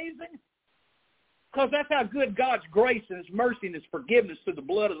that amazing? Because that's how good God's grace and His mercy and His forgiveness through the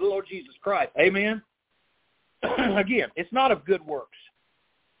blood of the Lord Jesus Christ. Amen? Again, it's not of good works.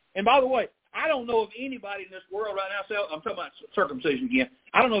 And by the way, I don't know of anybody in this world right now, I'm talking about circumcision again,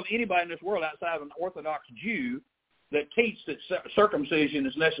 I don't know of anybody in this world outside of an Orthodox Jew that teach that circumcision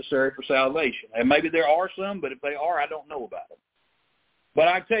is necessary for salvation. And maybe there are some, but if they are, I don't know about them. But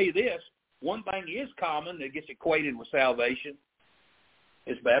I tell you this, one thing is common that gets equated with salvation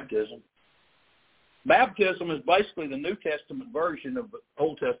is baptism. Baptism is basically the New Testament version of the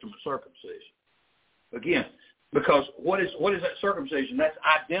Old Testament circumcision. Again, because what is that circumcision? That's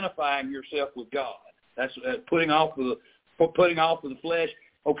identifying yourself with God. That's putting off of the flesh.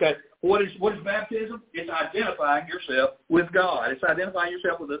 Okay, what is baptism? It's identifying yourself with God. It's identifying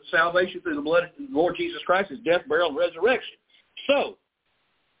yourself with the salvation through the blood of the Lord Jesus Christ, His death, burial, and resurrection. So,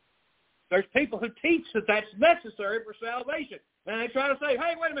 there's people who teach that that's necessary for salvation. And they try to say,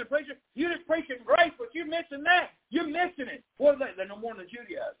 hey, wait a minute, preacher, you're just preaching grace, but you're missing that. You're missing it. What are they? They're no more than the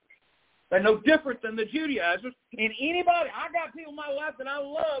Judaizers. They're no different than the Judaizers. And anybody, I got people in my life that I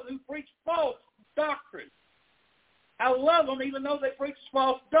love who preach false doctrine. I love them even though they preach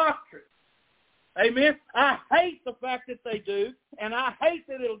false doctrine. Amen. I hate the fact that they do, and I hate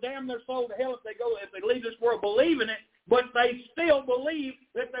that it'll damn their soul to hell if they leave this world believing it, but they still believe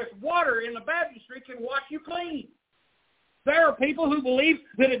that there's water in the baptistry can wash you clean. There are people who believe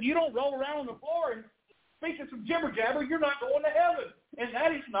that if you don't roll around on the floor and speaking some jibber-jabber, you're not going to heaven. And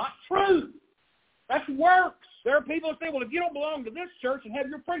that is not true. That's works. There are people who say, well, if you don't belong to this church and have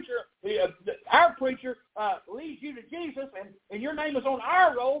your preacher, our preacher leads you to Jesus and your name is on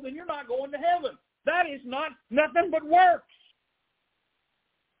our roll, then you're not going to heaven. That is not nothing but works.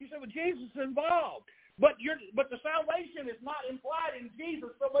 You say, well, Jesus is involved. But the salvation is not implied in Jesus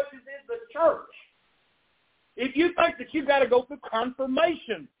so much as in the church. If you think that you've got to go through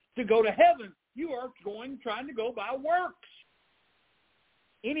confirmation to go to heaven, you are trying to go by works.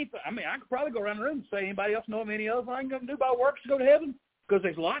 I could probably go around the room and say, anybody else know of any other thing going to do by works to go to heaven? Because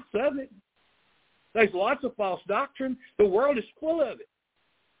there's lots of it. There's lots of false doctrine. The world is full of it.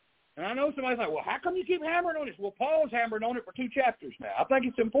 And I know somebody's like, well, how come you keep hammering on this? Well, Paul's hammered on it for 2 chapters now. I think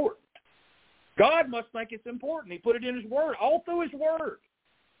it's important. God must think it's important. He put it in His Word, all through His Word.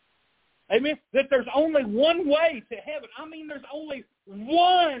 Amen? That there's only one way to heaven. I mean, there's only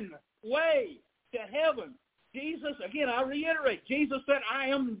one way to heaven. Jesus, again, I reiterate, Jesus said, I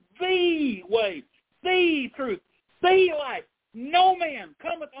am the way, the truth, the life. No man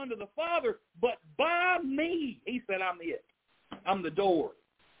cometh unto the Father but by me. He said, I'm it. I'm the door.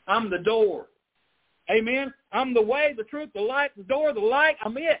 I'm the door. Amen? I'm the way, the truth, the light, the door, the light.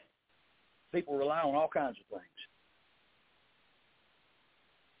 I'm it. People rely on all kinds of things.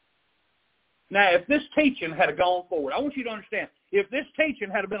 Now, if this teaching had gone forward, I want you to understand, if this teaching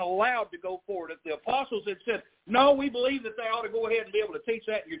had been allowed to go forward, if the apostles had said, no, we believe that they ought to go ahead and be able to teach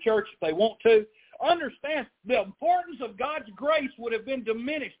that in your church if they want to, understand the importance of God's grace would have been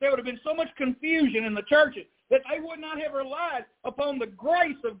diminished. There would have been so much confusion in the churches that they would not have relied upon the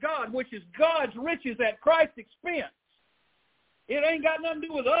grace of God, which is God's riches at Christ's expense. It ain't got nothing to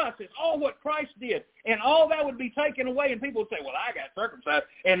do with us. It's all what Christ did. And all that would be taken away, and people would say, well, I got circumcised.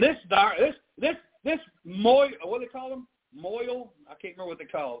 And this what do they call them? Moil? I can't remember what they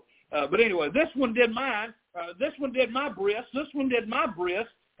call it. But anyway, this one did mine. This one did my bris. This one did my bris.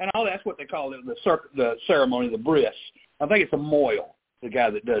 And all that's what they call it, the ceremony, the bris. I think it's a moil, the guy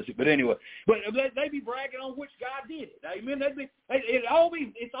that does it. But anyway, they be bragging on which guy did it. Amen.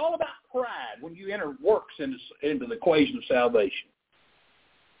 It's all about pride when you enter works into the equation of salvation.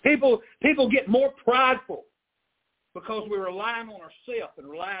 People get more prideful because we're relying on ourselves and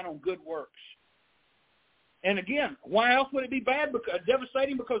relying on good works. And again, why else would it be bad?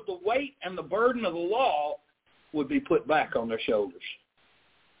 Devastating, because the weight and the burden of the law would be put back on their shoulders.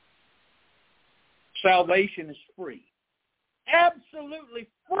 Salvation is free. Absolutely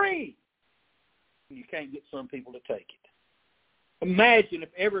free. And you can't get some people to take it. Imagine if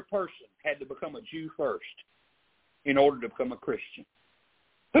every person had to become a Jew first in order to become a Christian.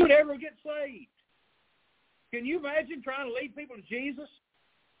 Who'd ever get saved? Can you imagine trying to lead people to Jesus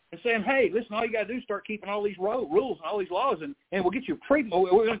and saying, hey, listen, all you got to do is start keeping all these rules and all these laws, and we'll get you treatment. We're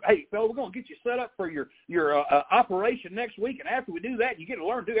going to get you set up for your operation next week, and after we do that, you get to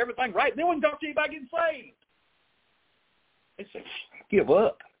learn to do everything right. Then we can talk to you about getting saved. They say, give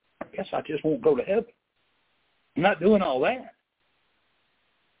up. I guess I just won't go to heaven. I'm not doing all that.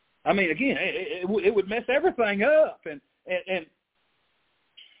 I mean, again, it would mess everything up, and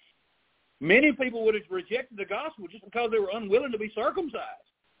many people would have rejected the gospel just because they were unwilling to be circumcised.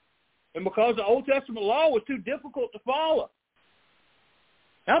 And because the Old Testament law was too difficult to follow.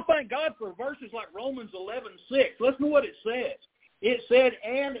 Now, thank God for verses like Romans 11:6. Listen to what it says. It said,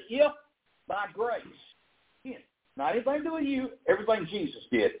 and if by grace, again, not anything to do with you, everything Jesus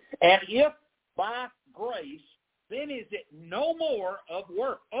did. And if by grace, then is it no more of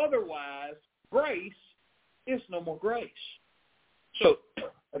work. Otherwise, grace is no more grace. So,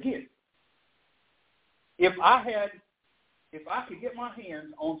 again, if I could get my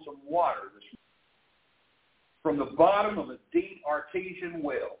hands on some water from the bottom of a deep artesian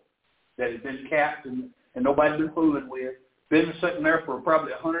well that has been capped and nobody's been fooling with, been sitting there for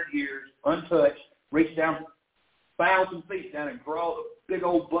probably 100 years, untouched, reach down 1,000 feet down and draw a big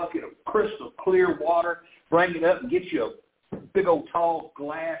old bucket of crystal clear water, bring it up and get you a big old tall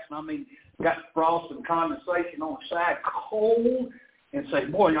glass, and I mean, got frost and condensation on the side, cold, and say,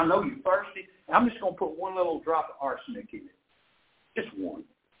 boy, I know you're thirsty. I'm just going to put one little drop of arsenic in it. Just one.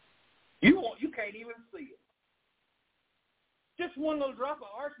 You can't even see it. Just one little drop of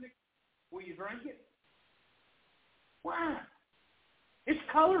arsenic. Will you drink it? Why? It's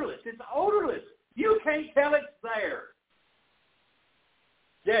colorless. It's odorless. You can't tell it's there.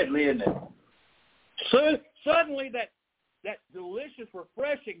 Deadly, isn't it? So suddenly that delicious,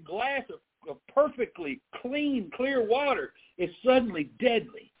 refreshing glass of perfectly clean, clear water is suddenly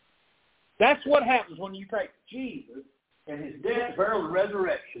deadly. That's what happens when you take Jesus and his death, burial, and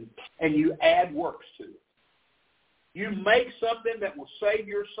resurrection, and you add works to it. You make something that will save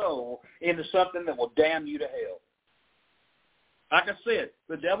your soul into something that will damn you to hell. Like I said,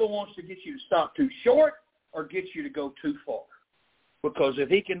 the devil wants to get you to stop too short or get you to go too far. Because if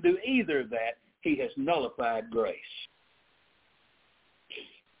he can do either of that, he has nullified grace.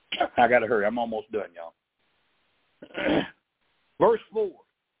 I got to hurry. I'm almost done, y'all. Verse 4.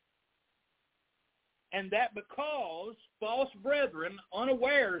 And that because false brethren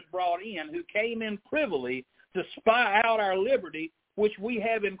unawares brought in, who came in privily to spy out our liberty, which we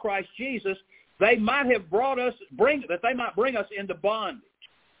have in Christ Jesus, they might have that they might bring us into bondage.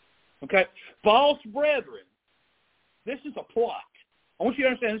 Okay? False brethren. This is a plot. I want you to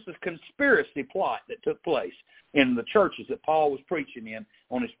understand this is a conspiracy plot that took place in the churches that Paul was preaching in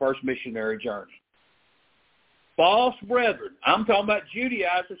on his first missionary journey. False brethren. I'm talking about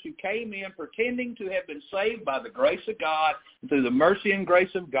Judaizers who came in pretending to have been saved by the grace of God, through the mercy and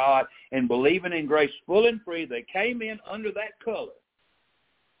grace of God, and believing in grace full and free. They came in under that color,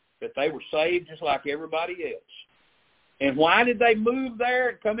 that they were saved just like everybody else. And why did they move there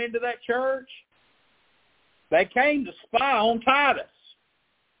and come into that church? They came to spy on Titus.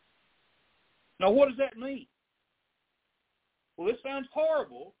 Now, what does that mean? Well, this sounds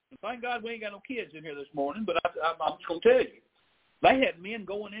horrible. Thank God we ain't got no kids in here this morning, but I'm just going to tell you. They had men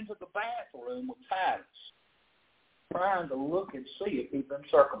going into the bathroom with Titus, trying to look and see if he'd been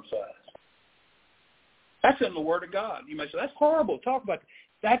circumcised. That's in the Word of God. You may say, that's horrible. Talk about that.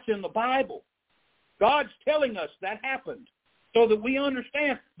 That's in the Bible. God's telling us that happened so that we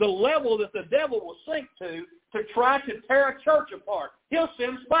understand the level that the devil will sink to try to tear a church apart. He'll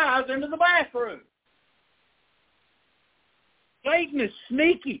send spies into the bathroom. Satan is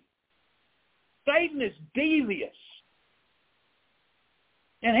sneaky. Satan is devious.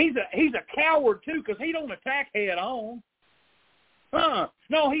 And he's a coward, too, because he don't attack head on.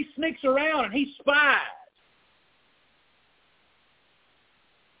 No, he sneaks around and he spies.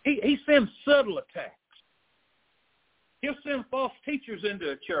 He sends subtle attacks. He'll send false teachers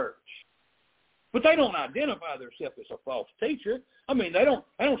into a church. But they don't identify themselves as a false teacher. I mean, they don't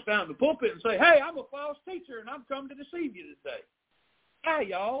stand in the pulpit and say, hey, I'm a false teacher and I've come to deceive you today. Hi,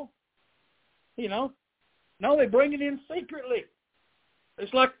 y'all. You know. No, they bring it in secretly.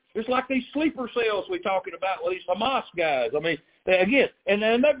 It's like these sleeper cells we're talking about with these Hamas guys. I mean, again, and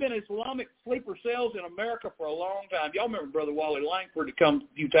there have been Islamic sleeper cells in America for a long time. Y'all remember Brother Wally Langford to come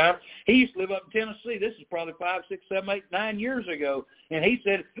a few times. He used to live up in Tennessee. This is probably 5, 6, 7, 8, 9 years ago. And he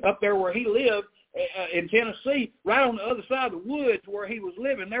said up there where he lived in Tennessee, right on the other side of the woods where he was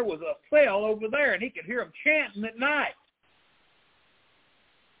living, there was a cell over there, and he could hear them chanting at night.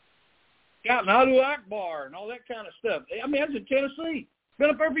 Shouting Allahu Akbar and all that kind of stuff. I mean, that's in Tennessee.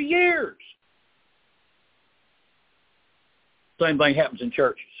 Been up there for years. Same thing happens in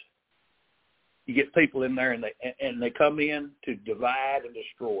churches. You get people in there, and they come in to divide and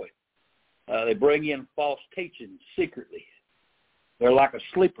destroy. They bring in false teaching secretly. They're like a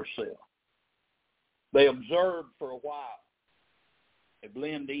sleeper cell. They observe for a while. They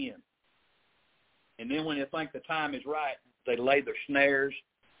blend in. And then when they think the time is right, they lay their snares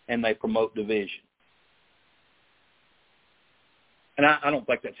and they promote division. And I don't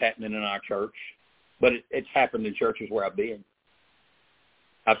think that's happening in our church, but it's happened in churches where I've been.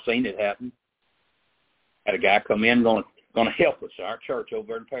 I've seen it happen. Had a guy come in going to help us, our church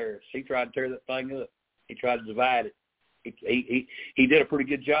over in Paris. He tried to tear that thing up. He tried to divide it. He did a pretty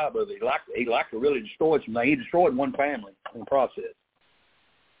good job of it. He liked to really destroy something. He destroyed one family in the process.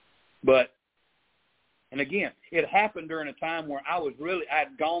 But And again, it happened during a time where I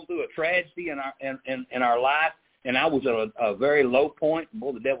had gone through a tragedy in our life, and I was at a very low point. And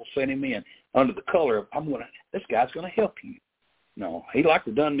boy, the devil sent him in under the color of, this guy's going to help you. No, he'd like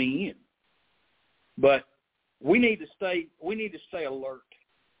to done me in. But we need to stay alert,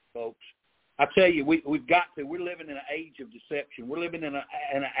 folks. I tell you, we're living in an age of deception. We're living in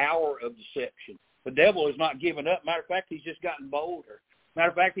an hour of deception. The devil has not given up. Matter of fact, he's just gotten bolder. Matter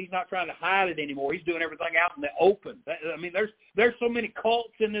of fact, he's not trying to hide it anymore. He's doing everything out in the open. There's so many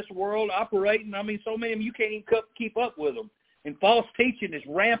cults in this world operating. So many of them you can't even keep up with them. And false teaching is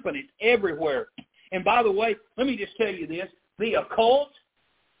rampant. It's everywhere. And by the way, let me just tell you this. The occult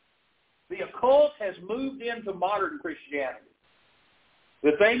has moved into modern Christianity.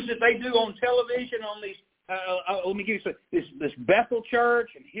 The things that they do on television, on these, let me give you this Bethel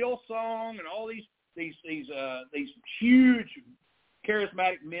Church and Hillsong and all these huge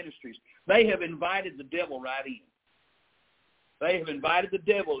charismatic ministries, they have invited the devil right in. They have invited the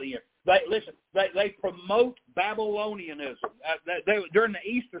devil in. They promote Babylonianism. During the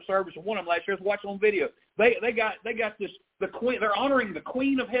Easter service, one of them last year, I was watching on video. They got this, the queen. They're honoring the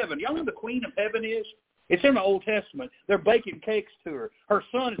Queen of Heaven. Y'all know who the Queen of Heaven is? It's in the Old Testament. They're baking cakes to her. Her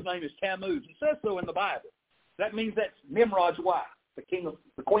son, his name is Tammuz. It says so in the Bible. That means that's Nimrod's wife, the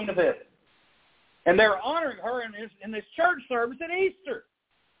Queen of Heaven. And they're honoring her in this church service at Easter.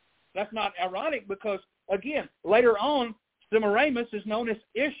 That's not ironic because, again, later on, Semiramis is known as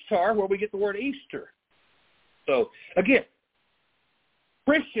Ishtar, where we get the word Easter. So, again,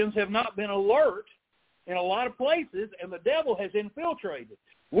 Christians have not been alert in a lot of places, and the devil has infiltrated.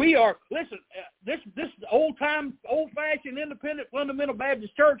 We are, listen, this old-fashioned, independent, fundamental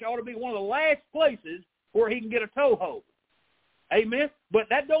Baptist church ought to be one of the last places where he can get a toehold. Amen? But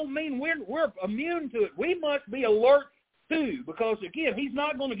that don't mean we're immune to it. We must be alert too, because, again, he's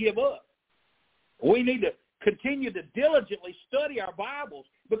not going to give up. We need to continue to diligently study our Bibles,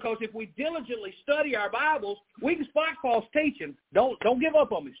 because if we diligently study our Bibles, we can spot false teaching. Don't give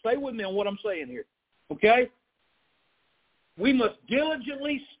up on me. Stay with me on what I'm saying here. Okay? We must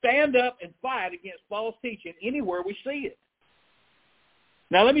diligently stand up and fight against false teaching anywhere we see it.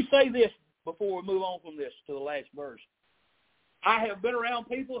 Now, let me say this before we move on from this to the last verse. I have been around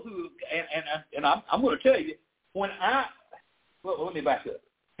people who, and I'm going to tell you, let me back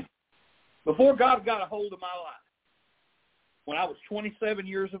up. Before God got a hold of my life, when I was 27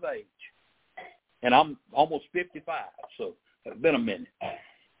 years of age, and I'm almost 55, so it's been a minute.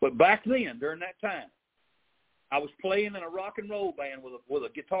 But back then, during that time, I was playing in a rock and roll band with a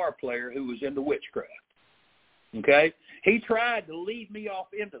guitar player who was into witchcraft. Okay? He tried to lead me off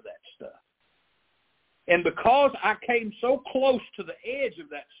into that stuff. And because I came so close to the edge of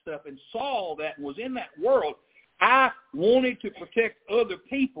that stuff and saw that and was in that world, I wanted to protect other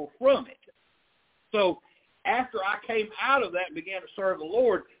people from it. So after I came out of that and began to serve the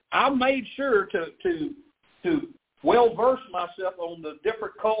Lord, I made sure to well-verse myself on the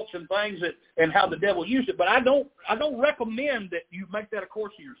different cults and things and how the devil used it. But I don't recommend that you make that a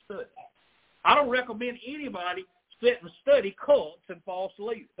course of your study. I don't recommend anybody sit and study cults and false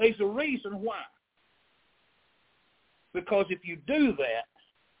leaders. There's a reason why. Because if you do that,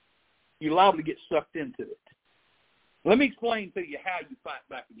 you're liable to get sucked into it. Let me explain to you how you fight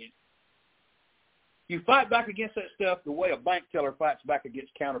back against it. You fight back against that stuff the way a bank teller fights back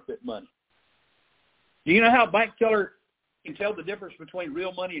against counterfeit money. Do you know how a bank teller can tell the difference between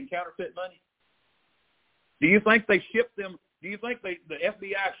real money and counterfeit money? Do you think they ship them? Do you think the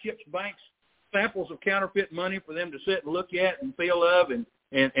FBI ships banks samples of counterfeit money for them to sit and look at and feel of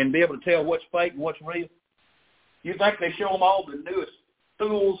and be able to tell what's fake and what's real? You think they show them all the newest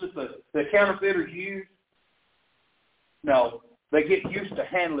tools that the counterfeiters use? No, they get used to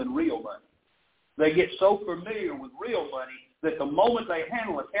handling real money. They get so familiar with real money that the moment they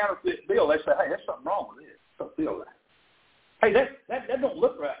handle a counterfeit bill, they say, hey, there's something wrong with this. Don't feel right. Hey, that don't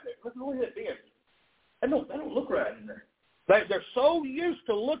look right there. Look at that bill. That don't look right in there. They're so used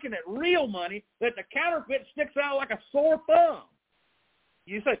to looking at real money that the counterfeit sticks out like a sore thumb.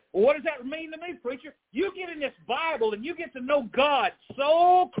 You say, well, what does that mean to me, preacher? You get in this Bible and you get to know God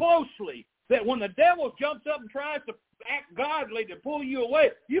so closely that when the devil jumps up and tries to act godly to pull you away,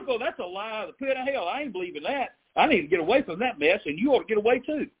 you go, that's a lie of the pit of hell. I ain't believing that. I need to get away from that mess, and you ought to get away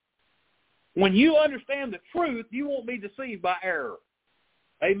too. When you understand the truth, you won't be deceived by error.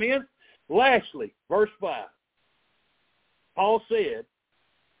 Amen? Lastly, verse 5. Paul said,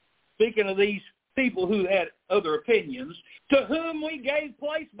 speaking of these people who had other opinions, to whom we gave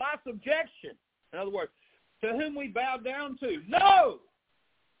place by subjection. In other words, to whom we bowed down to. No,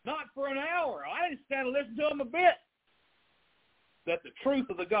 not for an hour. I didn't stand and listen to them a bit. that the truth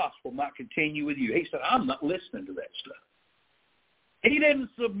of the gospel might continue with you. He said, I'm not listening to that stuff. He didn't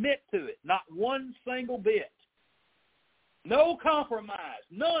submit to it, not one single bit. No compromise,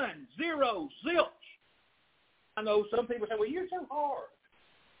 none, zero, zilch. I know some people say, well, you're so hard.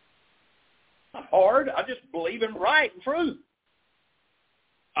 Not hard. I just believe in right and truth.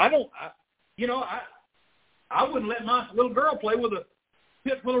 I wouldn't let my little girl play with a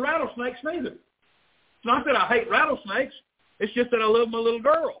pit full of rattlesnakes neither. It's not that I hate rattlesnakes. It's just that I love my little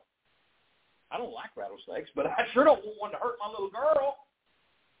girl. I don't like rattlesnakes, but I sure don't want one to hurt my little girl.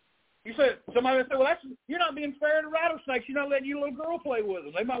 You said, somebody would say, well, you're not being fair to rattlesnakes. You're not letting your little girl play with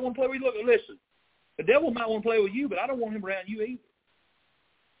them. They might want to play with you. Look, listen, the devil might want to play with you, but I don't want him around you either.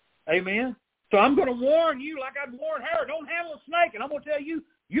 Amen? So I'm going to warn you like I'd warn her. Don't handle a snake, and I'm going to tell you,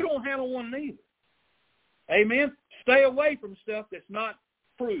 you don't handle one neither. Amen? Stay away from stuff that's not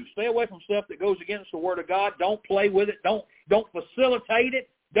true. Stay away from stuff that goes against the Word of God. Don't play with it. Don't facilitate it.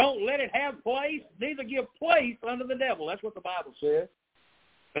 Don't let it have place. Neither give place unto the devil. That's what the Bible says.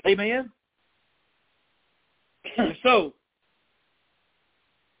 Amen? So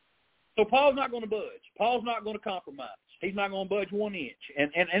Paul's not going to budge. Paul's not going to compromise. He's not going to budge 1 inch.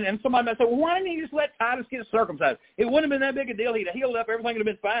 And somebody might say, well, why didn't he just let Titus get circumcised? It wouldn't have been that big a deal. He'd have healed up. Everything would have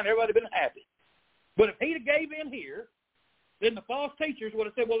been fine. Everybody would have been happy. But if he'd have gave in here, then the false teachers would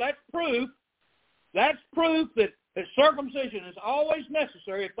have said, well, that's proof. That's proof that circumcision is always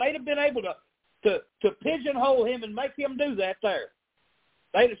necessary. If they'd have been able to pigeonhole him and make him do that there,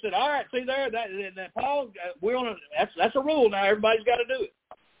 they'd have said, all right, see there, that Paul, that's a rule now. Everybody's got to do it.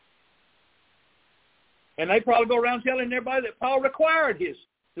 And they probably go around telling everybody that Paul required his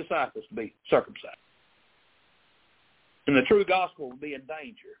disciples to be circumcised. And the true gospel will be in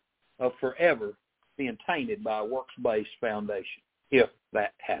danger of forever being tainted by a works-based foundation if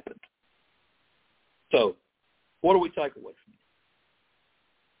that happened. So, what do we take away from it?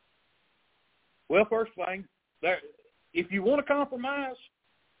 Well, first thing, if you want to compromise,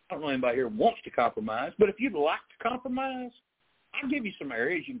 I don't know anybody here wants to compromise, but if you'd like to compromise, I'll give you some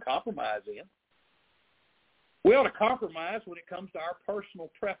areas you can compromise in. We ought to compromise when it comes to our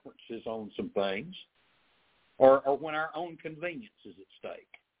personal preferences on some things or when our own convenience is at stake.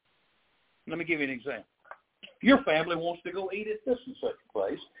 Let me give you an example. Your family wants to go eat at this and such a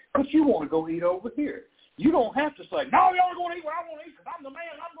place, but you want to go eat over here. You don't have to say, no, y'all are going to eat where I want to eat because I'm the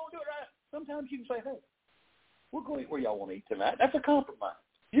man, I'm going to do it right. Sometimes you can say, hey, we'll go eat where y'all want to eat tonight. That's a compromise.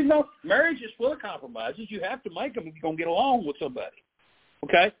 You know, marriage is full of compromises. You have to make them if you're going to get along with somebody.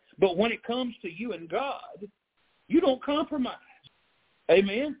 Okay? But when it comes to you and God, you don't compromise.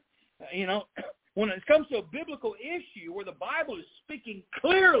 Amen? You know, when it comes to a biblical issue where the Bible is speaking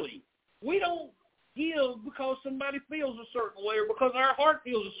clearly, we don't give because somebody feels a certain way or because our heart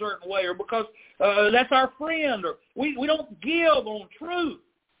feels a certain way or because that's our friend. Or we don't give on truth.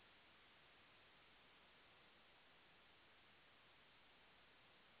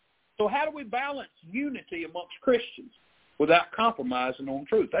 So how do we balance unity amongst Christians without compromising on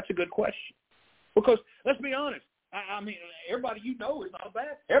truth? That's a good question. Because let's be honest. I mean, everybody you know is not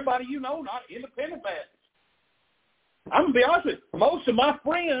bad. Everybody you know not independent Baptist. I'm going to be honest with you. Most of my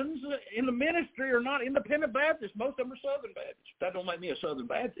friends in the ministry are not independent Baptists. Most of them are Southern Baptists. That don't make me a Southern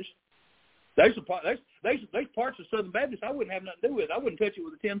Baptist. There's parts of Southern Baptists I wouldn't have nothing to do with. I wouldn't touch it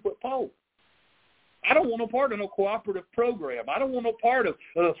with a 10-foot pole. I don't want no part of no cooperative program. I don't want no part of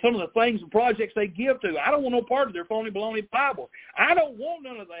some of the things and projects they give to. I don't want no part of their phony baloney Bible. I don't want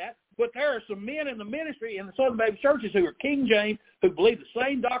none of that. But there are some men in the ministry in the Southern Baptist churches who are King James, who believe the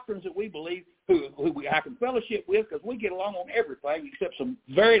same doctrines that we believe, who I can fellowship with because we get along on everything except some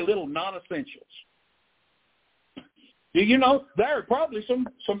very little non-essentials. Do you know there are probably some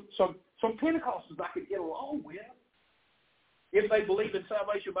Pentecostals I could get along with if they believe in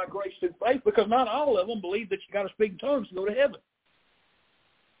salvation by grace through faith, because not all of them believe that you got to speak in tongues to go to heaven.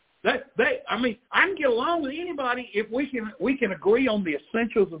 I mean, I can get along with anybody if we can agree on the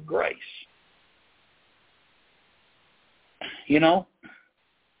essentials of grace. You know,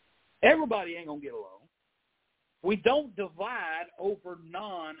 everybody ain't gonna get along. We don't divide over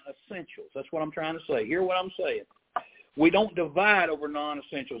non-essentials. That's what I'm trying to say. Hear what I'm saying. We don't divide over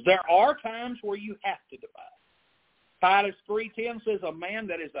non-essentials. There are times where you have to divide. Titus 3:10 says, a man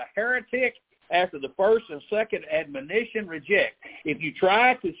that is a heretic after the first and second admonition reject. If you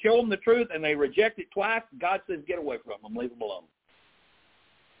try to show them the truth and they reject it twice, God says, get away from them, leave them alone.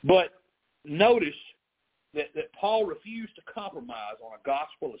 But notice that Paul refused to compromise on a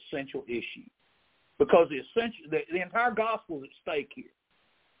gospel essential issue because the entire gospel is at stake here.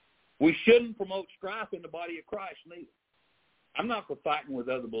 We shouldn't promote strife in the body of Christ neither. I'm not for fighting with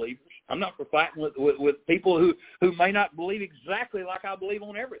other believers. I'm not for fighting with people who may not believe exactly like I believe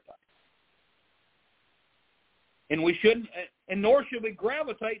on everything. And we shouldn't, and nor should we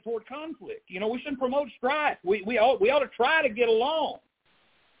gravitate toward conflict. You know, we shouldn't promote strife. We ought to try to get along.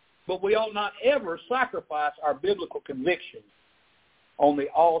 But we ought not ever sacrifice our biblical convictions on the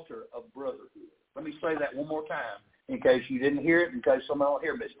altar of brotherhood. Let me say that one more time in case you didn't hear it, in case someone out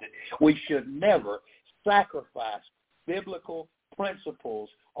here missed it. We should never sacrifice biblical principles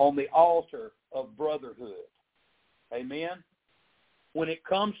on the altar of brotherhood. Amen? When it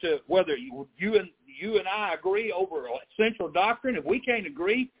comes to whether you and I agree over essential doctrine, if we can't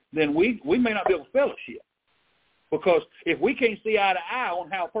agree, then we may not be able to fellowship. Because if we can't see eye to eye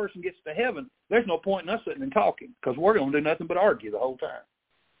on how a person gets to heaven, there's no point in us sitting and talking, because we're going to do nothing but argue the whole time.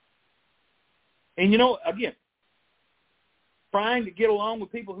 And, you know, again, trying to get along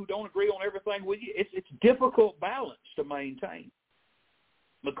with people who don't agree on everything with you, it's a difficult balance to maintain,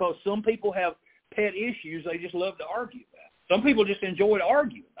 because some people have pet issues they just love to argue about. Some people just enjoy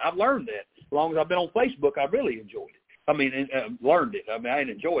arguing. I've learned that. As long as I've been on Facebook, I've really enjoyed it. I mean, learned it. I mean, I ain't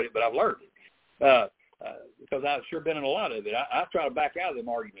enjoyed it, but I've learned it. Because I've sure been in a lot of it. I try to back out of them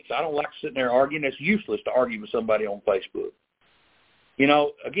arguments. I don't like sitting there arguing. It's useless to argue with somebody on Facebook. You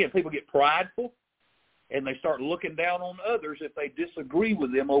know, again, people get prideful, and they start looking down on others if they disagree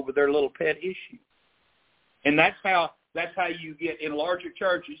with them over their little pet issue. And that's how you get in larger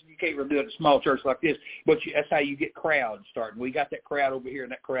churches. You can't really do it in a small church like this, but that's how you get crowds starting. We got that crowd over here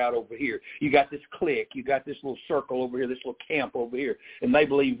and that crowd over here. You got this clique. You got this little circle over here, this little camp over here, and they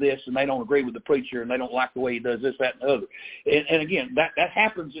believe this, and they don't agree with the preacher, and they don't like the way he does this, that, and the other. And again, that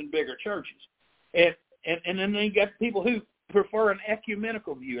happens in bigger churches. And then you got people who prefer an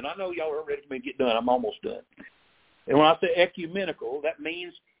ecumenical view, and I know y'all are ready for me to get done. I'm almost done. And when I say ecumenical, that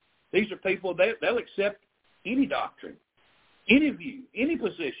means these are people, they'll accept any doctrine, any view, any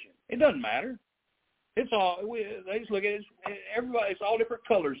position. It doesn't matter. They just look at it. Everybody, it's all different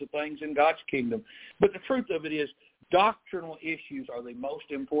colors of things in God's kingdom. But the truth of it is, doctrinal issues are the most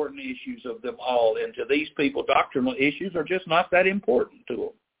important issues of them all. And to these people, doctrinal issues are just not that important to them.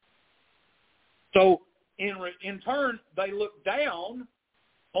 So in turn, they look down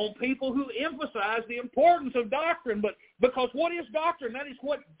on people who emphasize the importance of doctrine. But because what is doctrine? That is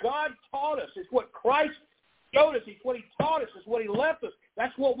what God taught us. It's what Christ showed us. It's what he taught us. It's what he left us.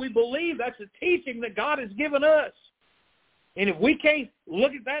 That's what we believe. That's the teaching that God has given us. And if we can't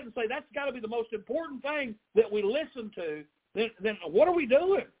look at that and say that's got to be the most important thing that we listen to, then what are we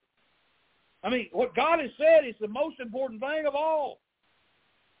doing? I mean, what God has said is the most important thing of all.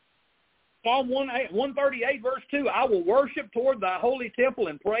 Psalm 138, verse 2, I will worship toward thy holy temple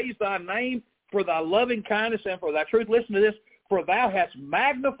and praise thy name for thy loving kindness and for thy truth. Listen to this. For thou hast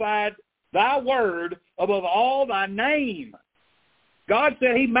magnified thy word above all thy name. God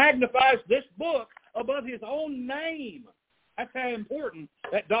said he magnifies this book above his own name. That's how important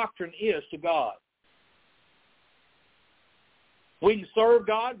that doctrine is to God. We can serve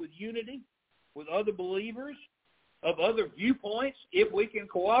God with unity, with other believers, of other viewpoints, if we can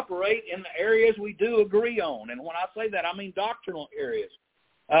cooperate in the areas we do agree on. And when I say that, I mean doctrinal areas.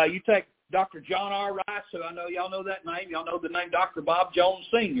 You take Dr. John R. Rice, who I know y'all know that name. Y'all know the name Dr. Bob Jones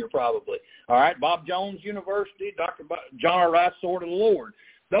Sr. probably. All right, Bob Jones University, Dr. John R. Rice, Sword of the Lord.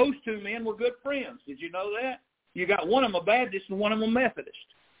 Those two men were good friends. Did you know that? You got one of them a Baptist and one of them a Methodist.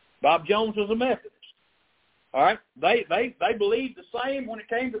 Bob Jones was a Methodist. All right, they believed the same when it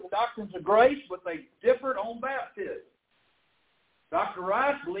came to the doctrines of grace, but they differed on baptism. Dr.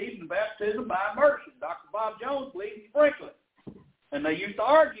 Rice believed in baptism by immersion. Dr. Bob Jones believed in sprinkling. And they used to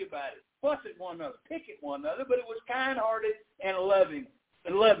argue about it, fuss at one another, pick at one another, but it was kind-hearted and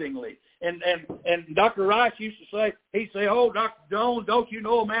lovingly. And Dr. Rice used to say, he'd say, oh, Dr. Jones, don't you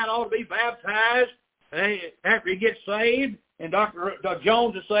know a man ought to be baptized after he gets saved? And Dr.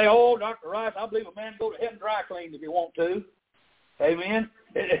 Jones would say, oh, Dr. Rice, I believe a man can go to heaven dry clean if he want to. Amen.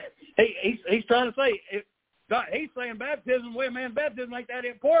 He's trying to say, he's saying baptism, well, man, baptism ain't that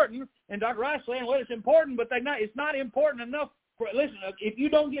important. And Dr. Rice saying, well, it's important, but it's not important enough. Listen, if you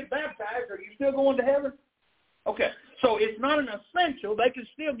don't get baptized, are you still going to heaven? Okay, so it's not an essential. They can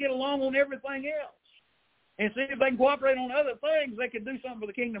still get along on everything else. And see if they can cooperate on other things, they can do something for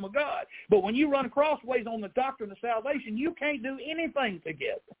the kingdom of God. But when you run crossways on the doctrine of salvation, you can't do anything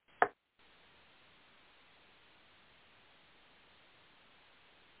together.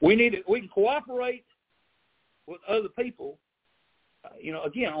 We can cooperate with other people,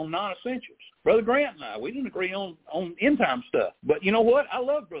 again, on non-essentials. Brother Grant and I, we didn't agree on end-time stuff. But you know what? I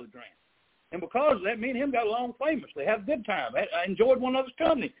love Brother Grant. And because of that, me and him got along famously, had a good time. I enjoyed one another's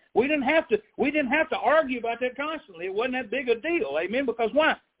company. We didn't have to argue about that constantly. It wasn't that big a deal. Amen. Because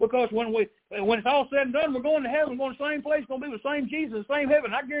why? Because when it's all said and done, we're going to heaven, we're going to the same place, going to be with the same Jesus, the same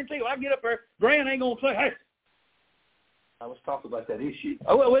heaven. I guarantee you, I get up there, Grant ain't going to say, hey, I was talking about that issue.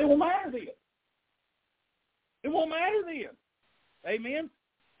 Oh, well, it won't matter then. It won't matter then. Amen.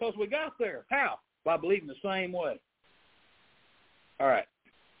 Because we got there. How? By believing the same way. All right.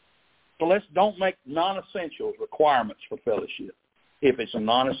 So let's don't make non-essentials requirements for fellowship. If it's a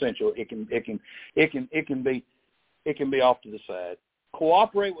non-essential, it can be off to the side.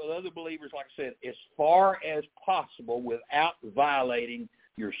 Cooperate with other believers, like I said, as far as possible without violating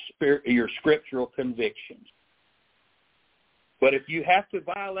your scriptural convictions. But if you have to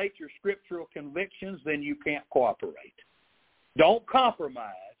violate your scriptural convictions, then you can't cooperate. Don't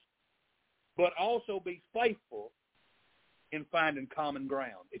compromise, but also be faithful in finding common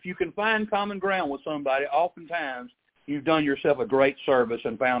ground. If you can find common ground with somebody, oftentimes you've done yourself a great service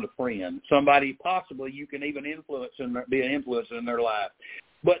and found a friend, somebody possibly you can even influence and be an influence in their life.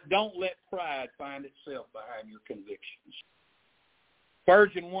 But don't let pride find itself behind your convictions.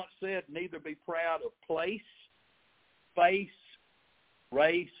 Spurgeon once said, neither be proud of place, face,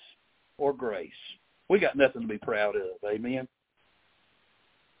 race, or grace. We got nothing to be proud of, amen?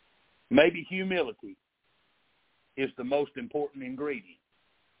 Maybe humility is the most important ingredient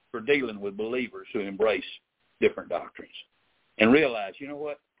for dealing with believers who embrace different doctrines. And realize, you know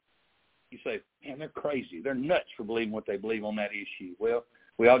what? You say, man, they're crazy. They're nuts for believing what they believe on that issue. Well,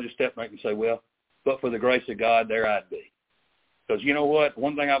 we all just step back and say, well, but for the grace of God, there I'd be. Because you know what?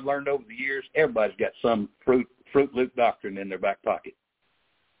 One thing I've learned over the years, everybody's got some Fruit Loop doctrine in their back pocket.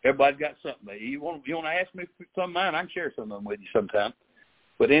 Everybody's got something. You want to ask me some of mine? I can share some of them with you sometime.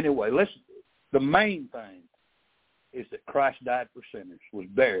 But anyway, listen, the main thing is that Christ died for sinners, was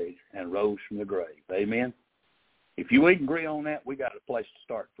buried, and rose from the grave. Amen? If we can agree on that, we got a place to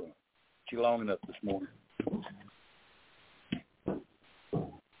start from. It's you long enough this morning.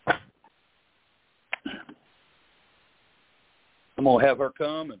 I'm going to have her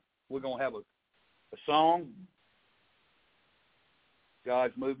come, and we're going to have a song.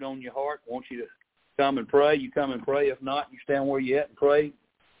 God's moved on your heart. I want you to come and pray. You come and pray. If not, you stand where you're at and pray.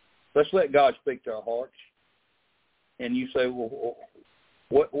 Let's let God speak to our hearts. And you say, well,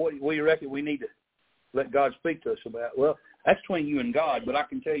 what do you reckon we need to let God speak to us about? Well, that's between you and God, but I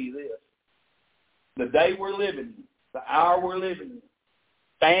can tell you this. The day we're living in, the hour we're living in,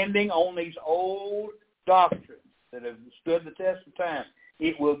 standing on these old doctrines that have stood the test of time,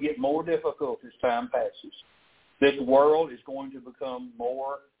 it will get more difficult as time passes. This world is going to become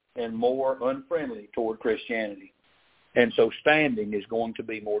more and more unfriendly toward Christianity. And so standing is going to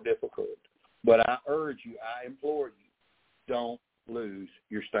be more difficult. But I urge you, I implore you, don't lose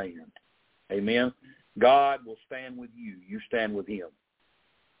your stand. Amen? God will stand with you. You stand with him.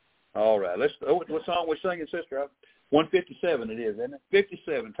 All right. What song we're singing, sister? 157 it is, isn't it?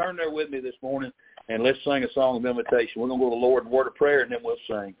 57. Turn there with me this morning, and let's sing a song of invitation. We're going to go to the Lord in word of prayer, and then we'll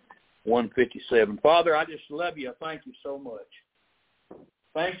sing 157. Father, I just love you. I thank you so much.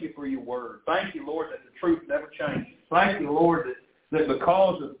 Thank you for your word. Thank you, Lord, that the truth never changes. Thank you, Lord, that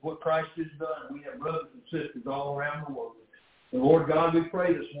because of what Christ has done, we have brothers and sisters all around the world. And Lord God, we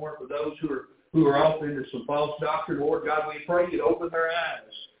pray this morning for those who are off into some false doctrine. Lord God, we pray you'd open their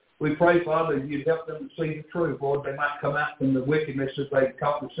eyes. We pray, Father, you'd help them to see the truth. Lord, they might come out from the wickedness that they've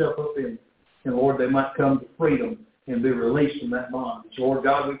caught themselves up in. And Lord, they might come to freedom and be released from that bondage. Lord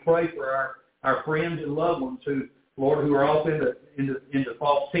God, we pray for our friends and loved ones who are off into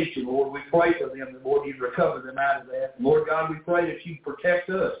false teaching. Lord, we pray for them that, Lord, you'd recover them out of that. Lord God, we pray that you'd protect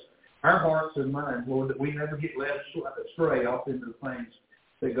us, our hearts and minds, Lord, that we never get led astray off into the things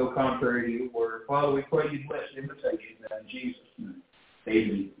that go contrary to your word. Father, we pray you'd bless the invitation now in Jesus' name.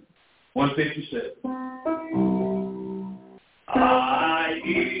 Amen. 157. I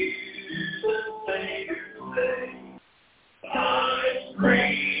hear the Savior say, I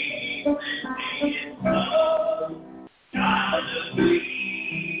scream and come, child of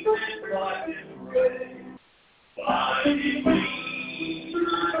me and life and grace, finding me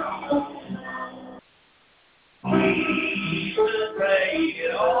Jesus prayed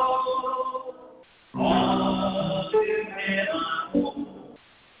it all to him I want.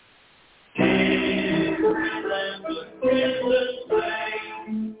 He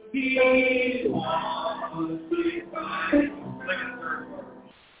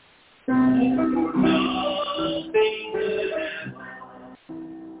was nothing good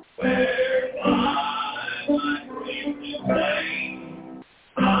where I might bring to pain.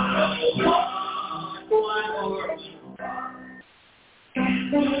 I want one more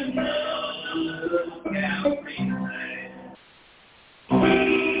in the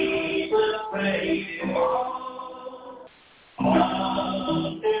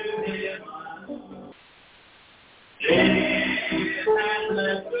And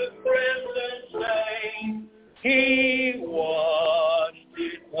let the crimson stain, He washed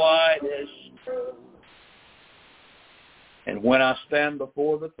it white as snow. And when I stand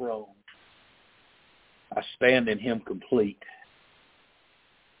before the throne, I stand in Him complete.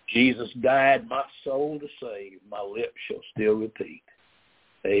 Jesus died my soul to save. My lips shall still repeat.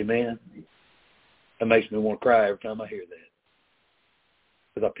 Amen. That makes me want to cry every time I hear that.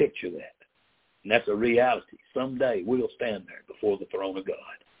 Because I picture that. And that's a reality. Someday we'll stand there before the throne of God.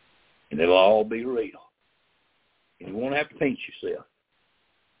 And it'll all be real. And you won't have to pinch yourself.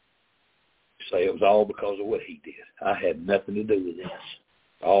 Say it was all because of what He did. I had nothing to do with this.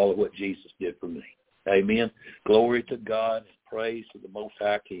 All of what Jesus did for me. Amen. Glory to God and praise to the Most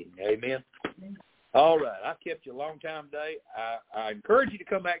High King. Amen. All right. I kept you a long time today. I encourage you to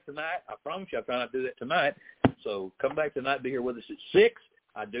come back tonight. I promise you I'll try not to do that tonight. So come back tonight. Be here with us at 6.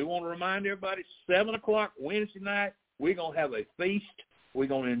 I do want to remind everybody, 7 o'clock Wednesday night, we're going to have a feast. We're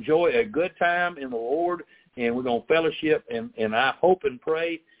going to enjoy a good time in the Lord, and we're going to fellowship. And I hope and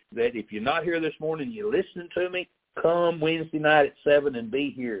pray that if you're not here this morning, you're listening to me, come Wednesday night at 7 and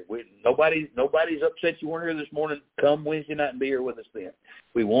be here. Nobody's upset you weren't here this morning. Come Wednesday night and be here with us then.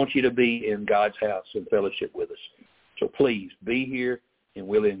 We want you to be in God's house and fellowship with us. So please be here, and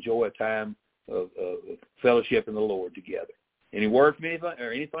we'll enjoy a time of fellowship in the Lord together. Any word from anybody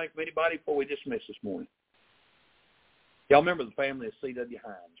or anything from anybody before we dismiss this morning? Y'all remember the family of C.W.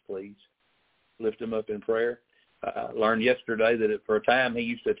 Hines, please. Lift them up in prayer. I learned yesterday that for a time he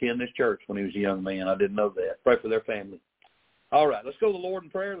used to attend this church when he was a young man. I didn't know that. Pray for their family. All right, let's go to the Lord in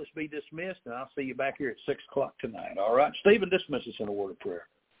prayer. Let's be dismissed, and I'll see you back here at 6 o'clock tonight. All right, Stephen, dismiss us in a word of prayer.